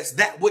manifest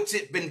that which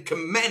it's been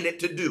commanded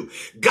to do.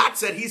 God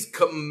said he's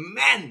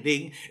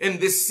commanding in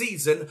this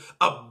season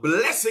a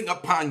blessing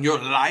upon your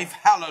life.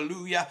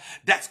 Hallelujah.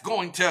 That's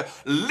going to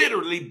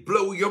literally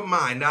blow your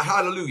mind. Now,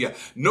 hallelujah.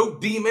 No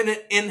demon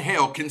in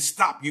hell can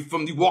stop you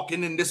from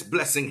walking in this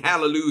blessing.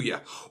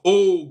 Hallelujah.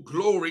 Oh,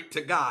 glory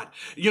to God.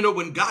 You know,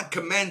 when God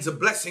commands a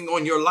blessing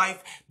on your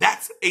life,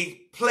 that's a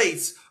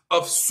place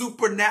of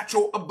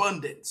supernatural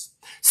abundance.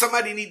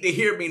 Somebody need to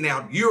hear me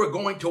now. You're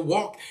going to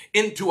walk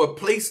into a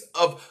place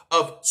of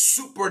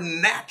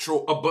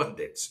supernatural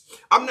abundance.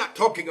 I'm not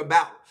talking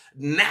about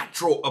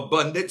natural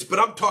abundance, but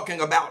I'm talking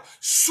about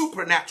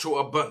supernatural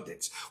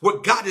abundance.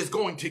 What God is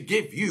going to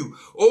give you,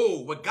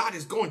 what God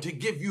is going to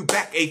give you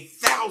back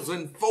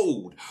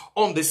 1,000-fold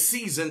on the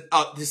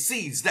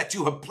seeds that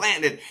you have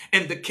planted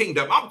in the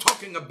kingdom. I'm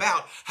talking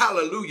about,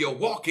 hallelujah,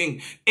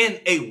 walking in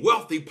a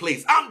wealthy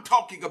place. I'm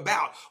talking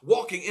about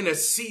walking in a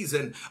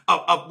season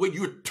of when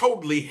you're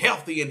totally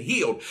healthy and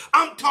healed.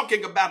 I'm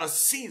talking about a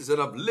season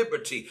of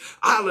liberty.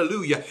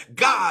 Hallelujah.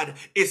 God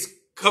is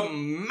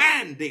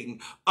commanding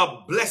a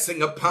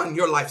blessing upon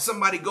your life.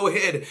 Somebody go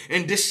ahead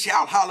and just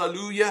shout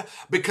hallelujah,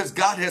 because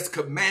God has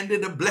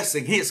commanded a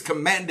blessing. He has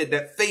commanded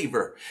that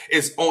favor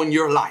is on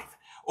your life.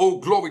 Oh,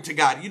 glory to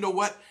God. You know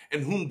what?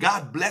 And whom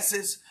God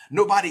blesses,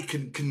 nobody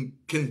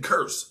can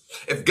curse.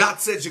 If God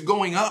says you're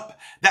going up,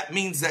 that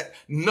means that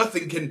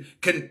nothing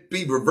can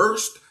be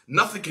reversed.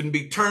 Nothing can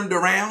be turned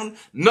around.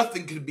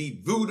 Nothing can be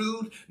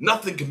voodooed.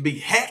 Nothing can be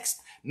hexed.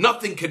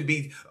 Nothing can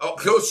be,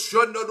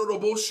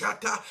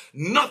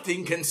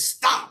 nothing can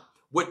stop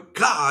what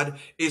God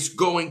is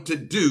going to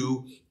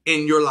do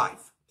in your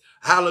life.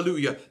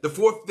 Hallelujah. The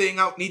fourth thing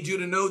I need you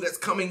to know that's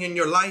coming in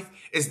your life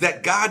is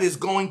that God is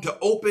going to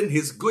open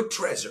his good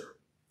treasure,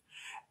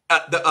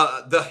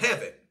 the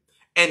heaven,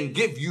 and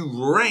give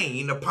you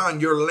rain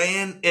upon your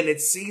land in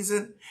its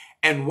season.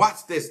 And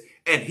watch this.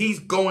 And he's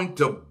going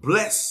to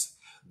bless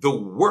the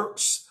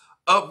works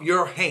of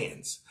your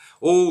hands.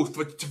 Oh,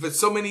 for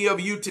so many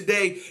of you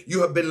today,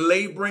 you have been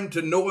laboring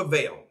to no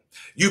avail.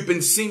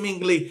 You've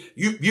seemingly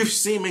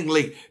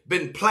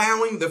been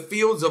plowing the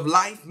fields of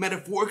life,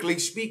 metaphorically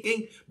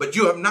speaking, but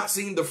you have not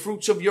seen the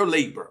fruits of your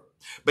labor.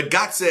 But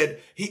God said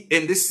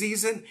in this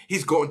season,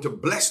 he's going to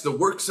bless the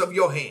works of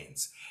your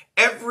hands.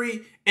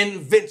 Every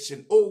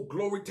invention. Oh,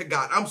 glory to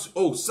God.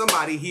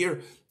 Somebody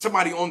here,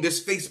 somebody on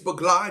this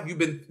Facebook Live,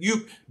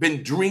 you've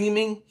been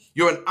dreaming.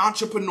 You're an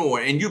entrepreneur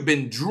and you've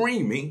been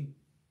dreaming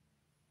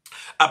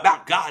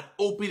about God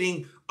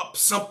opening up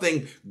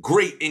something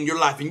great in your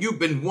life. And you've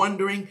been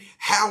wondering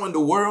how in the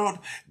world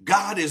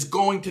God is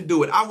going to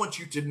do it. I want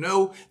you to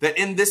know that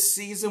in this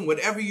season,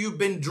 whatever you've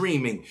been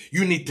dreaming,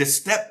 you need to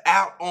step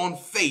out on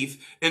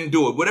faith and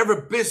do it.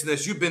 Whatever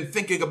business you've been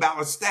thinking about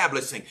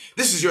establishing,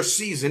 this is your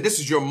season. This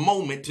is your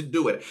moment to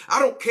do it. I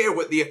don't care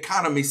what the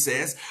economy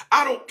says.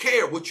 I don't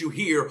care what you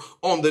hear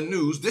on the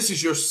news. This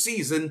is your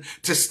season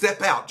to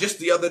step out. Just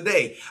the other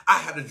day, I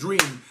had a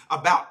dream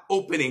about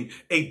opening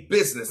a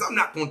business. I'm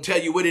not going to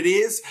tell you what it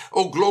is.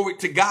 Oh, glory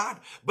to God.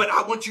 But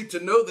I want you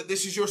to know that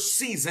this is your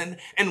season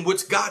in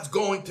which God's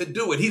going to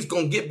do it. He's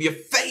going to give you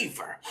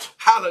favor.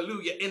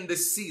 Hallelujah. In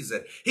this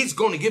season, he's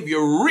going to give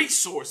you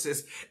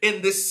resources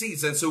in this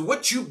season. So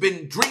what you've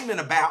been dreaming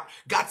about,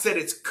 God said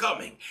it's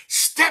coming.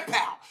 Step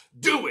out,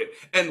 do it,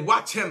 and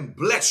watch him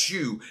bless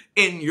you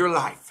in your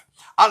life.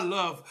 I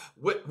love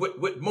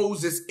what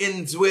Moses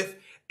ends with.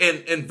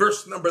 In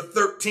verse number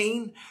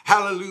 13,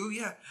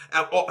 hallelujah.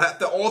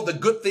 After all the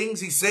good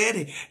things he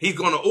said,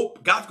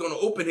 God's going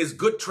to open his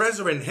good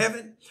treasure in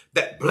heaven,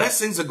 that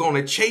blessings are going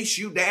to chase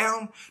you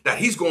down, that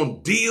he's going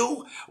to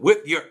deal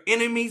with your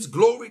enemies.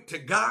 Glory to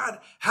God.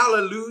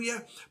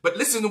 Hallelujah. But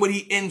listen to what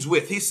he ends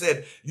with. He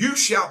said, you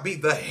shall be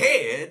the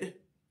head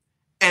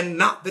and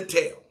not the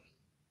tail.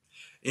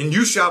 And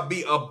you shall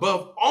be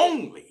above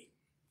only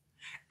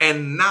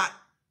and not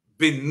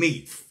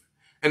beneath.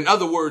 In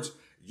other words,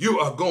 you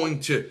are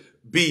going to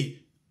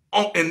be,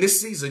 in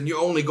this season,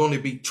 you're only going to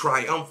be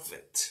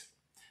triumphant.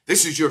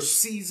 This is your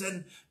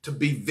season to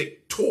be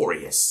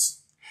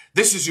victorious.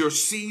 This is your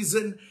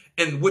season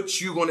in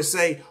which you're going to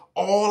say,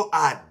 all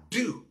I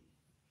do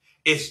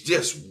is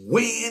just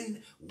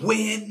win,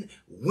 win,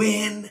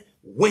 win,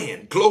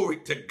 win. Glory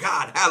to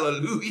God.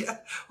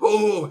 Hallelujah.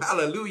 Oh,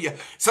 hallelujah.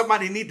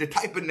 Somebody need to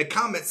type in the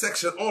comment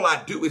section, all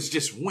I do is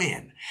just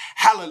win.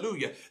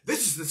 Hallelujah.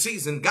 This is the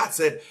season God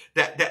said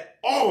that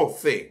all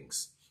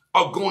things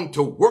are going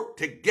to work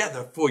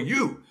together for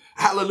you.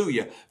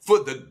 Hallelujah. For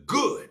the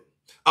good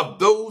of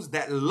those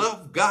that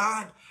love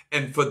God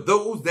and for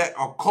those that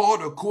are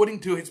called according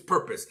to his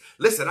purpose.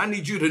 Listen, I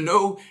need you to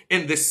know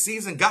in this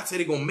season, God said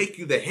he's going to make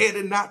you the head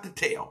and not the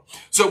tail.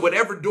 So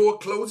whatever door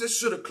closes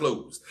should have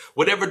closed.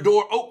 Whatever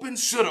door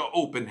opens should have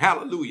opened.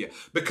 Hallelujah.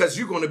 Because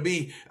you're going to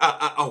be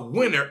a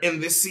winner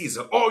in this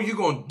season. All you're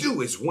going to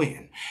do is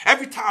win.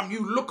 Every time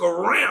you look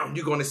around,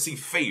 you're going to see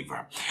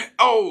favor.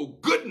 Oh,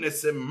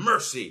 goodness and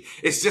mercy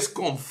is just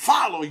going to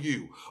follow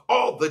you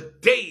all the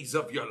days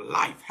of your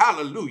life.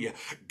 Hallelujah.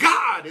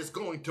 God is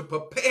going to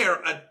prepare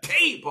a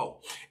table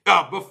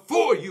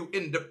before you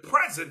in the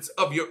presence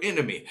of your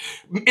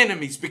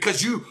enemies,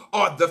 because you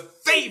are the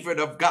favorite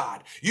of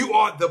God. You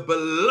are the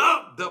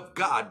beloved of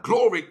God.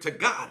 Glory to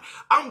God.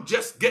 I'm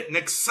just getting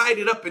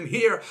excited up in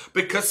here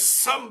because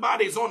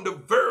somebody's on the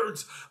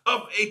verge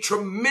of a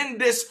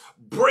tremendous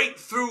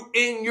breakthrough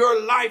in your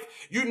life.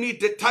 You need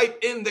to type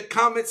in the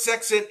comment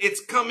section,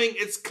 it's coming,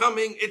 it's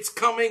coming, it's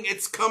coming,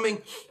 it's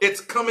coming, it's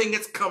coming,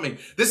 it's coming.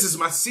 This is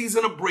my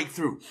season of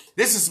breakthrough.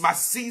 This is my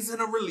season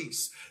of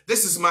release.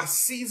 This is my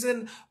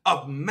season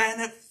of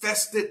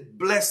manifested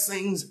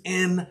blessings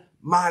in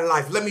my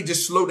life. Let me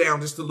just slow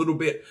down just a little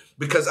bit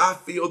because I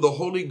feel the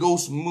Holy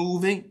Ghost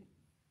moving.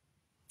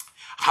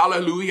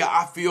 Hallelujah.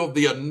 I feel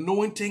the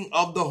anointing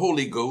of the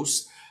Holy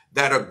Ghost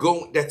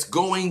that's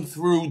going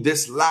through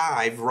this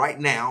live right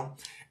now.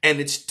 And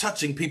it's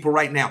touching people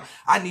right now.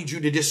 I need you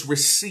to just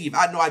receive.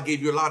 I know I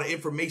gave you a lot of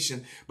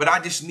information, but I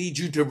just need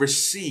you to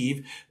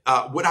receive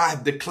what I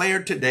have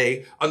declared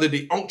today under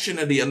the unction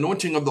and the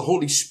anointing of the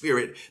Holy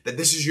Spirit, that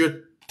this is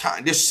your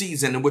time, this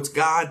season in which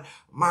God,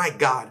 my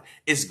God,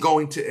 is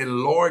going to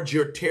enlarge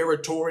your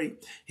territory.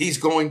 He's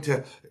going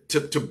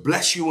to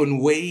bless you in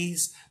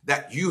ways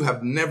that you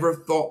have never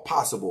thought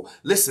possible.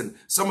 Listen,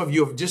 some of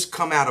you have just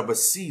come out of a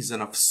season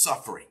of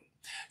suffering.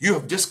 You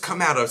have just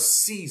come out of a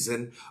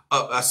season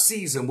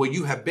where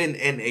you have been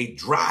in a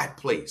dry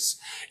place.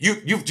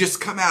 You've just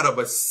come out of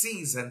a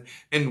season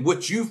in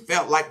which you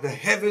felt like the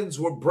heavens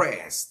were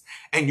brass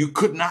and you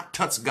could not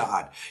touch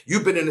God.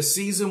 You've been in a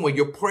season where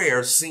your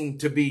prayers seemed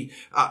to be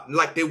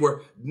like they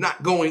were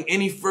not going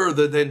any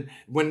further than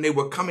when they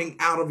were coming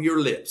out of your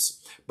lips.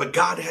 But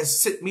God has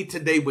sent me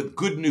today with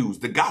good news.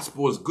 The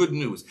gospel is good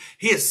news.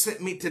 He has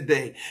sent me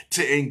today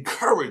to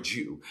encourage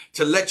you,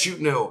 to let you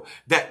know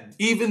that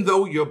even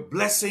though your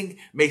blessing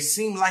may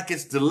seem like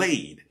it's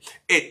delayed,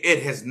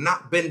 it has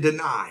not been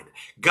denied.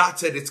 God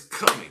said it's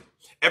coming.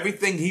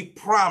 Everything he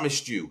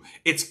promised you,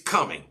 it's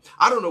coming.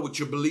 I don't know what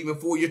you're believing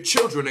for. Your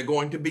children are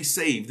going to be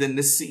saved in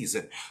this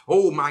season.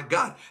 Oh my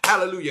God.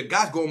 Hallelujah.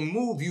 God's going to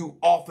move you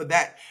off of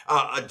that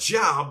a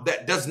job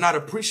that does not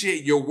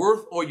appreciate your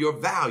worth or your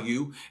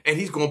value. And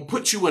he's going to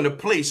put you in a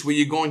place where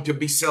you're going to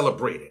be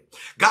celebrated.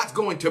 God's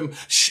going to,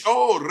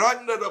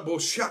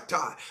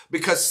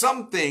 because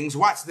some things,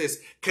 watch this,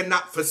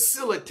 cannot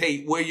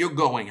facilitate where you're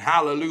going.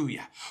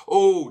 Hallelujah.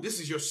 Oh,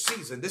 this is your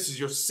season. This is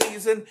your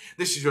season.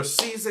 This is your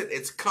season.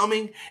 It's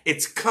coming.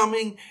 It's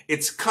coming.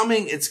 It's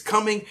coming. It's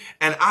coming.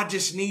 And I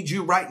just need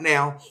you right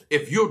now,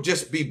 if you'll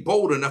just be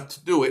bold enough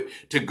to do it,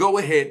 to go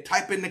ahead,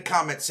 type in the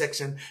comment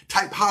section,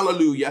 type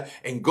hallelujah,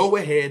 and go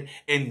ahead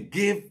and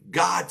give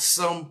God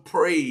some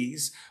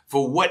praise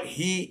for what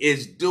he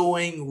is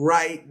doing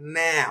right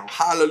now.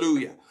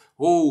 Hallelujah.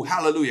 Oh,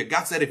 hallelujah.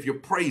 God said if you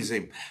praise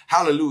him,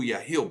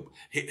 hallelujah,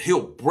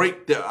 he'll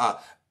break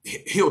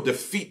he'll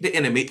defeat the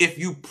enemy. If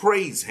you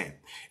praise him,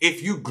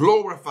 if you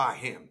glorify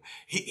him,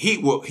 he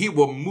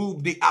will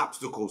move the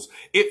obstacles.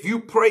 If you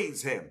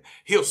praise him,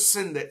 he'll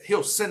send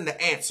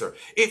the answer.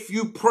 If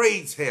you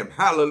praise him,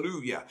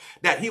 hallelujah,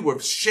 that he will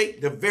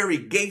shake the very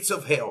gates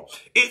of hell.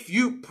 If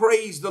you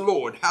praise the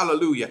Lord,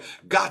 hallelujah,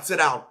 God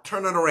said, I'll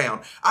turn it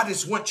around. I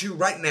just want you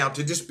right now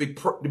to just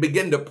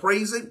begin to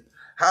praise him.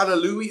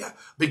 Hallelujah.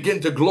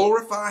 Begin to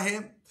glorify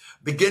him.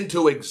 Begin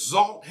to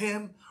exalt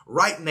him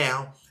right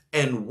now.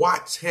 And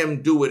watch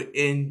him do it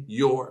in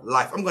your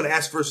life. I'm going to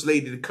ask First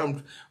Lady to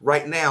come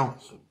right now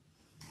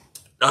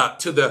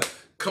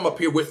come up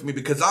here with me,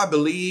 because I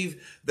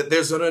believe that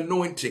there's an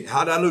anointing.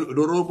 There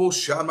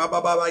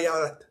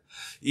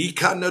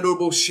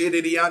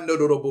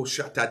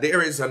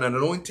is an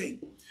anointing.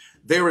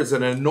 There is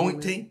an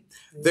anointing.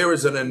 There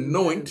is an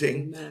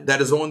anointing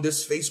that is on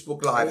this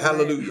Facebook Live. Amen.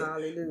 Hallelujah.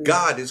 Hallelujah.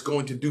 God is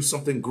going to do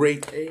something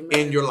great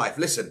in your life.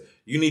 Listen,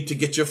 you need to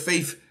get your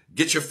faith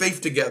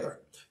together.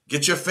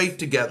 Get your faith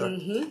together.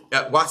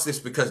 Watch this,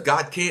 because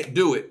God can't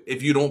do it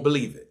if you don't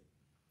believe it.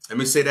 Let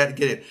me say that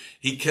again.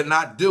 He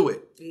cannot do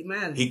it.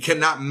 Amen. He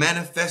cannot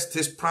manifest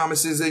his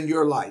promises in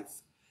your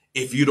life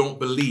if you don't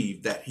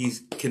believe that he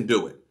can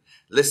do it.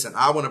 Listen,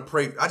 I want to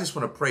pray. I just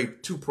want to pray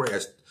two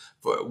prayers.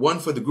 One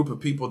for the group of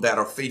people that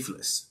are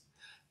faithless,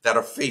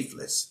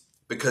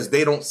 because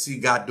they don't see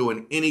God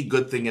doing any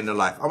good thing in their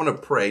life. I want to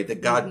pray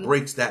that God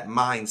breaks that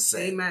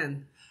mindset.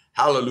 Amen.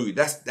 Hallelujah.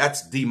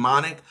 That's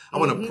demonic. I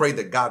want to pray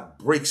that God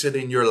breaks it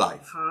in your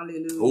life.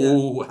 Hallelujah.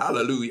 Oh,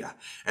 hallelujah.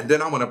 And then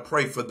I want to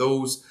pray for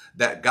those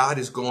that God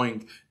is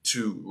going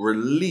to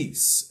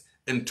release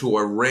into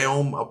a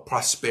realm of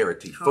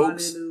prosperity.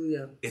 Hallelujah.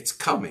 Folks, it's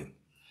coming.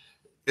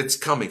 It's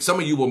coming. Some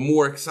of you were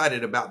more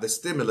excited about the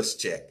stimulus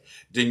check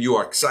than you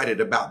are excited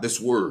about this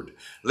word.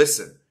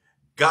 Listen,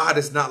 God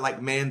is not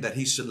like man that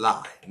he should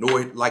lie,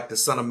 nor like the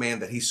son of man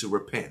that he should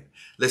repent.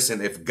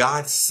 Listen, if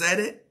God said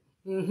it,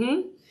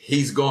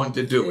 he's going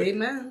to do it.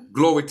 Amen.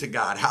 Glory to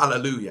God.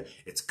 Hallelujah.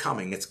 It's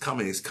coming. It's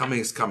coming. It's coming.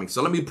 It's coming.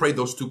 So let me pray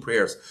those two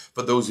prayers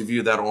for those of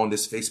you that are on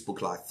this Facebook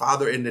Live.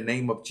 Father, in the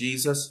name of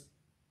Jesus,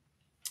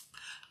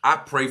 I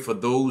pray for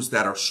those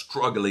that are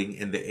struggling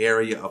in the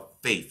area of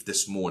faith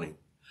this morning.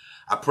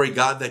 I pray,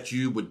 God, that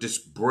you would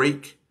just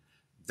break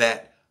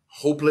that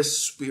hopeless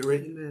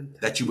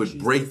spirit, that you would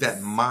break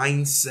that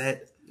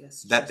mindset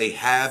that they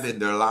have in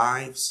their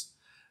lives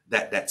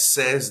that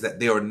says that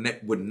they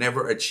would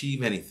never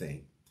achieve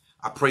anything.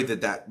 I pray that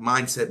that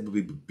mindset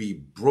would be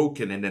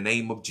broken in the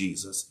name of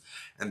Jesus,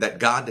 and that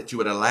God, that you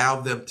would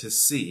allow them to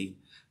see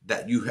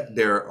that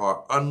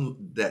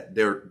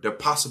their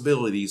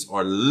possibilities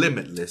are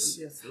limitless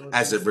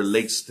as it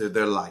relates to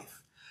their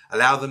life.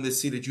 Allow them to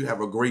see that you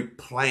have a great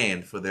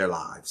plan for their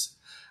lives.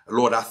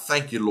 Lord, I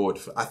thank you, Lord.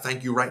 I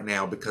thank you right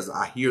now, because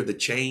I hear the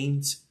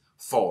chains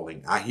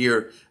falling. I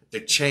hear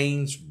the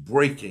chains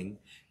breaking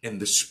in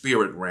the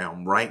spirit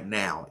realm right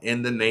now,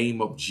 in the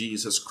name of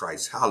Jesus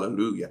Christ.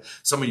 Hallelujah.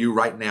 Some of you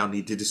right now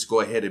need to just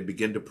go ahead and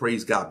begin to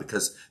praise God,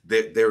 because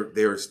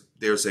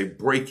there's a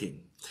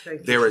breaking.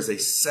 There is a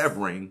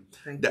severing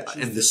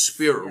in the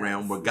spirit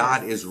realm where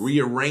God is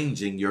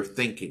rearranging your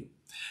thinking.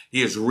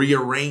 He is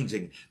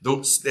rearranging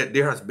those, that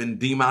there has been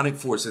demonic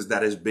forces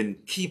that has been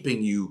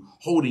keeping you,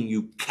 holding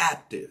you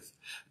captive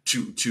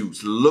to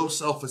low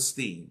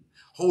self-esteem,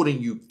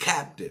 holding you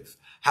captive,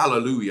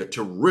 hallelujah,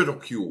 to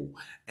ridicule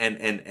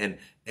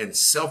and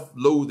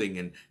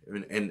self-loathing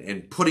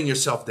and putting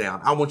yourself down.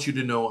 I want you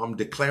to know I'm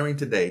declaring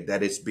today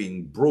that it's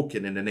being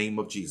broken in the name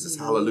of Jesus.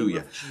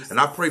 Hallelujah. And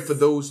I pray for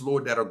those,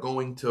 Lord, that are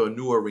going to a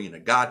new arena.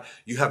 God,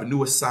 you have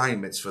new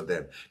assignments for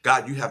them.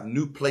 God, you have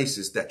new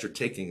places that you're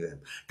taking them.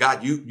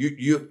 God,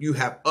 you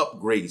have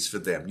upgrades for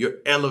them. You're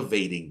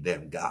elevating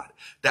them, God.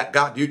 That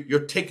God, you're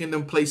taking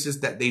them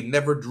places that they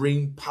never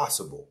dreamed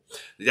possible,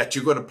 that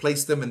you're going to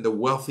place them in the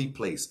wealthy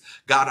place.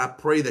 God, I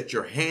pray that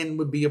your hand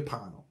would be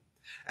upon them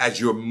as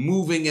you're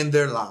moving in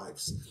their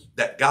lives,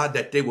 that God,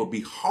 that they will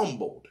be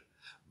humbled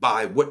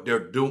by what they're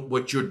doing,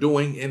 what you're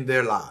doing in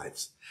their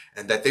lives,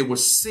 and that they will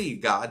see,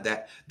 God,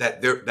 that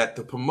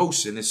the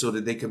promotion is so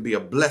that they can be a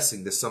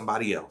blessing to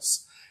somebody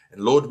else.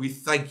 And Lord, we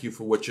thank you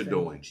for what you're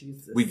doing.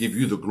 We give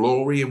you the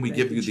glory and we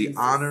give you the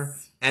honor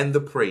and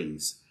the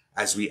praise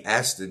as we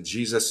ask in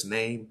Jesus'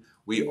 name.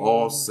 We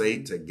all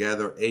say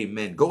together,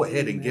 amen. Go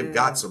ahead and give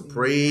God some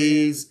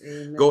praise.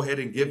 Go ahead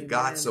and give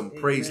God some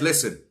praise.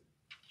 Listen,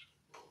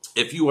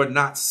 if you are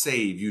not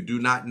saved, you do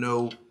not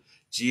know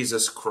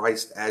Jesus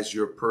Christ as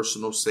your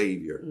personal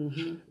Savior,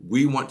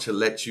 we want to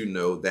let you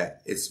know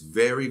that it's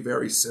very,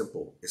 very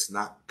simple. It's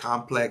not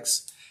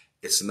complex.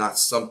 It's not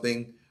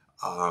something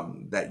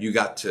that you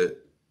got to,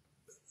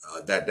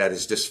 that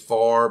is just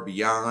far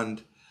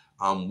beyond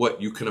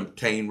what you can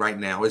obtain right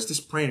now. It's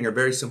just praying a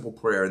very simple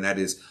prayer, and that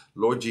is,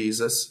 Lord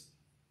Jesus.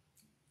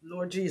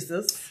 Lord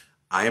Jesus.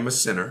 I am a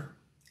sinner.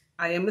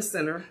 I am a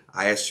sinner.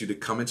 I ask you to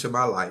come into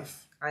my life.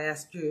 I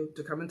ask you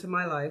to come into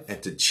my life. And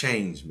to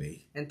change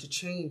me. And to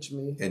change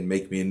me. And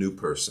make me a new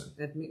person.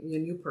 And make me a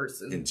new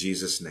person. In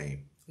Jesus'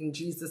 name. In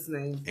Jesus'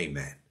 name.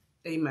 Amen.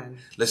 Amen.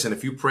 Listen,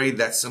 if you prayed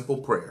that simple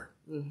prayer,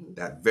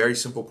 that very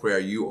simple prayer,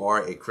 you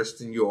are a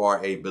Christian, you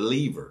are a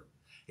believer,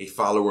 a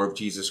follower of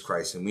Jesus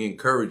Christ. And we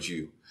encourage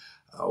you,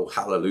 oh,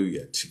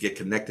 hallelujah, to get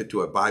connected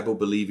to a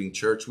Bible-believing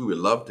church. We would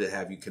love to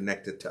have you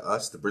connected to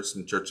us, the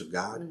Bridgeton Church of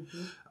God.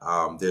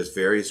 There's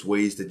various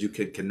ways that you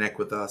can connect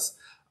with us.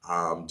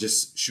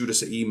 Just shoot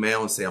us an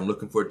email and say, I'm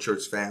looking for a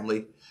church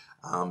family.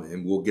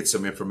 And we'll get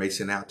some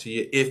information out to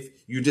you. If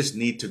you just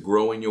need to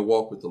grow in your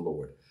walk with the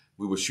Lord,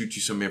 we will shoot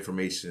you some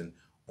information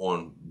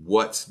on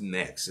what's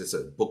next. It's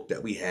a book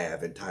that we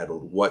have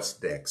entitled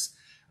What's Next,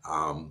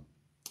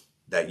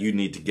 that you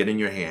need to get in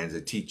your hands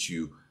and teach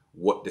you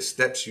what the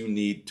steps you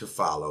need to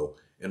follow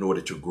in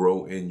order to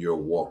grow in your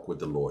walk with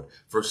the Lord.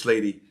 First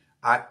Lady,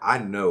 I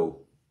know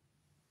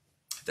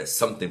that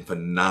something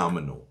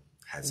phenomenal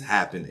has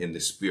happened in the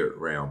spirit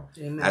realm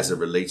as it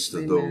relates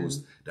to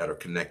those that are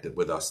connected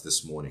with us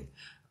this morning.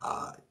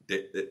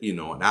 You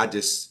know, and I'm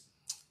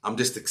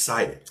just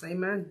excited.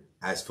 Amen.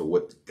 As for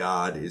what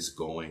God is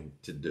going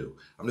to do.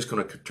 I'm just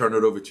going to turn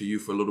it over to you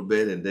for a little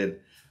bit, and then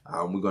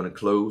we're going to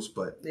close.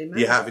 But do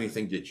you have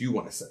anything that you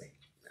want to say?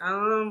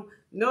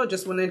 No,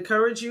 just want to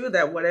encourage you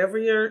that whatever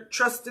you're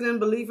trusting and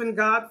believing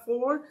God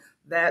for,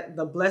 that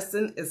the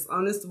blessing is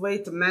on its way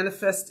to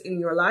manifest in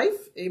your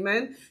life.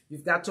 Amen.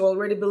 You've got to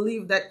already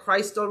believe that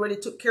Christ already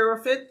took care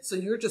of it. So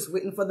you're just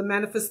waiting for the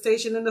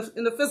manifestation in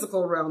the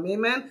physical realm.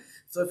 Amen.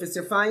 So if it's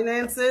your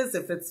finances,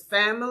 if it's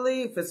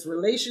family, if it's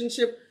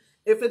relationship,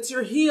 if it's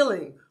your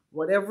healing,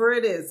 whatever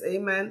it is,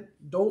 amen,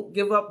 don't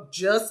give up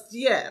just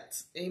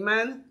yet.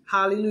 Amen.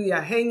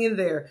 Hallelujah. Hang in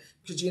there,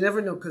 because you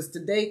never know, because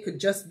today could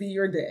just be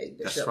your day.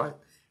 Bishop. That's right.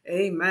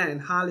 Amen.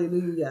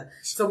 Hallelujah.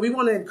 So we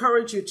want to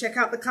encourage you. Check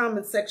out the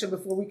comment section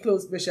before we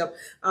close, Bishop.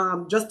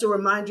 Just to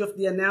remind you of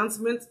the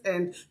announcement,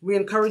 and we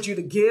encourage you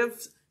to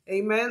give.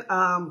 Amen.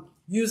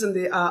 Using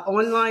the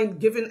online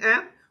giving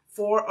app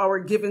for our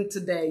giving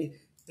today.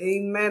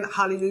 Amen.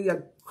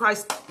 Hallelujah.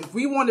 Christ, if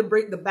we want to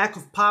break the back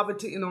of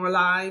poverty in our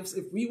lives,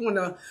 if we want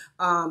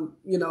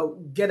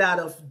to, get out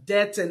of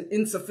debt and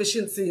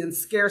insufficiency and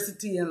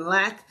scarcity and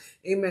lack,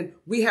 amen,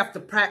 we have to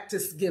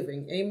practice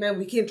giving. Amen.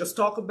 We can't just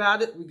talk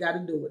about it. We got to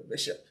do it,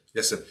 Bishop.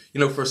 Yes, sir.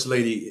 First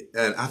Lady,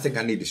 and I think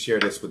I need to share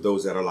this with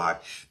those that are live.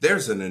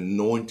 There's an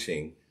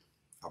anointing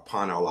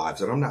upon our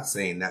lives. And I'm not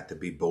saying that to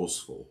be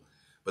boastful,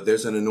 but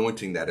there's an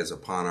anointing that is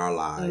upon our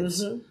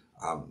lives.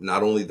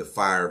 Not only the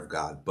fire of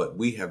God, but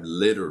we have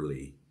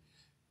literally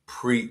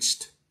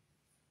preached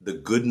the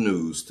good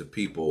news to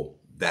people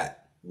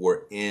that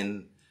were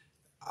in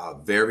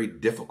very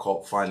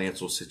difficult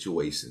financial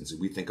situations.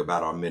 We think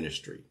about our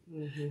ministry,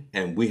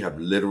 and we have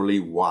literally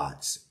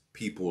watched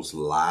people's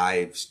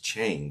lives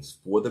change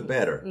for the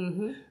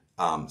better,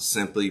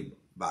 simply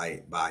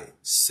by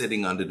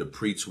sitting under the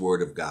preached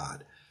word of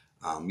God.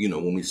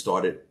 When we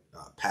started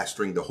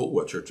pastoring the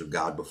whole Church of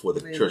God before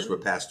the church we're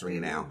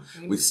pastoring now,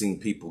 we've seen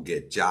people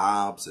get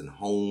jobs and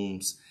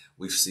homes.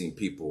 We've seen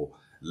people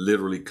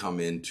literally come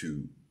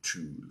into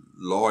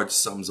large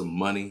sums of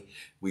money.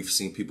 We've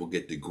seen people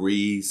get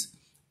degrees.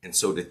 And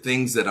so the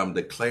things that I'm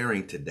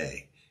declaring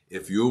today,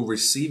 if you'll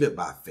receive it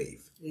by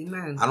faith,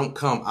 amen.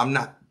 I'm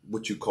not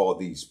what you call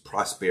these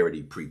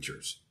prosperity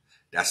preachers.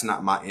 That's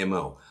not my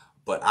MO.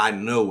 But I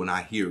know when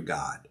I hear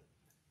God,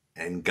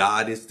 and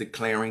God is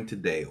declaring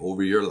today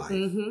over your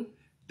life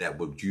that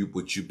what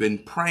you've been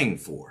praying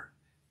for,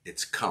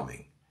 it's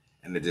coming.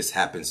 and it just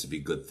happens to be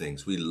good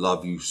things. We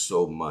love you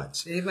so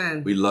much.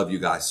 Amen. We love you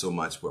guys so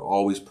much. We're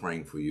always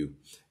praying for you.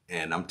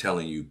 And I'm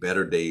telling you,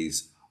 better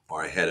days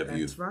are ahead of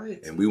you. That's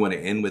right. And we want to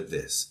end with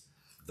this.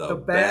 The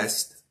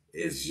best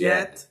is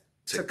yet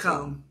to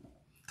come.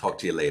 Talk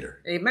to you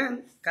later.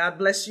 Amen. God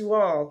bless you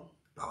all.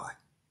 Bye-bye.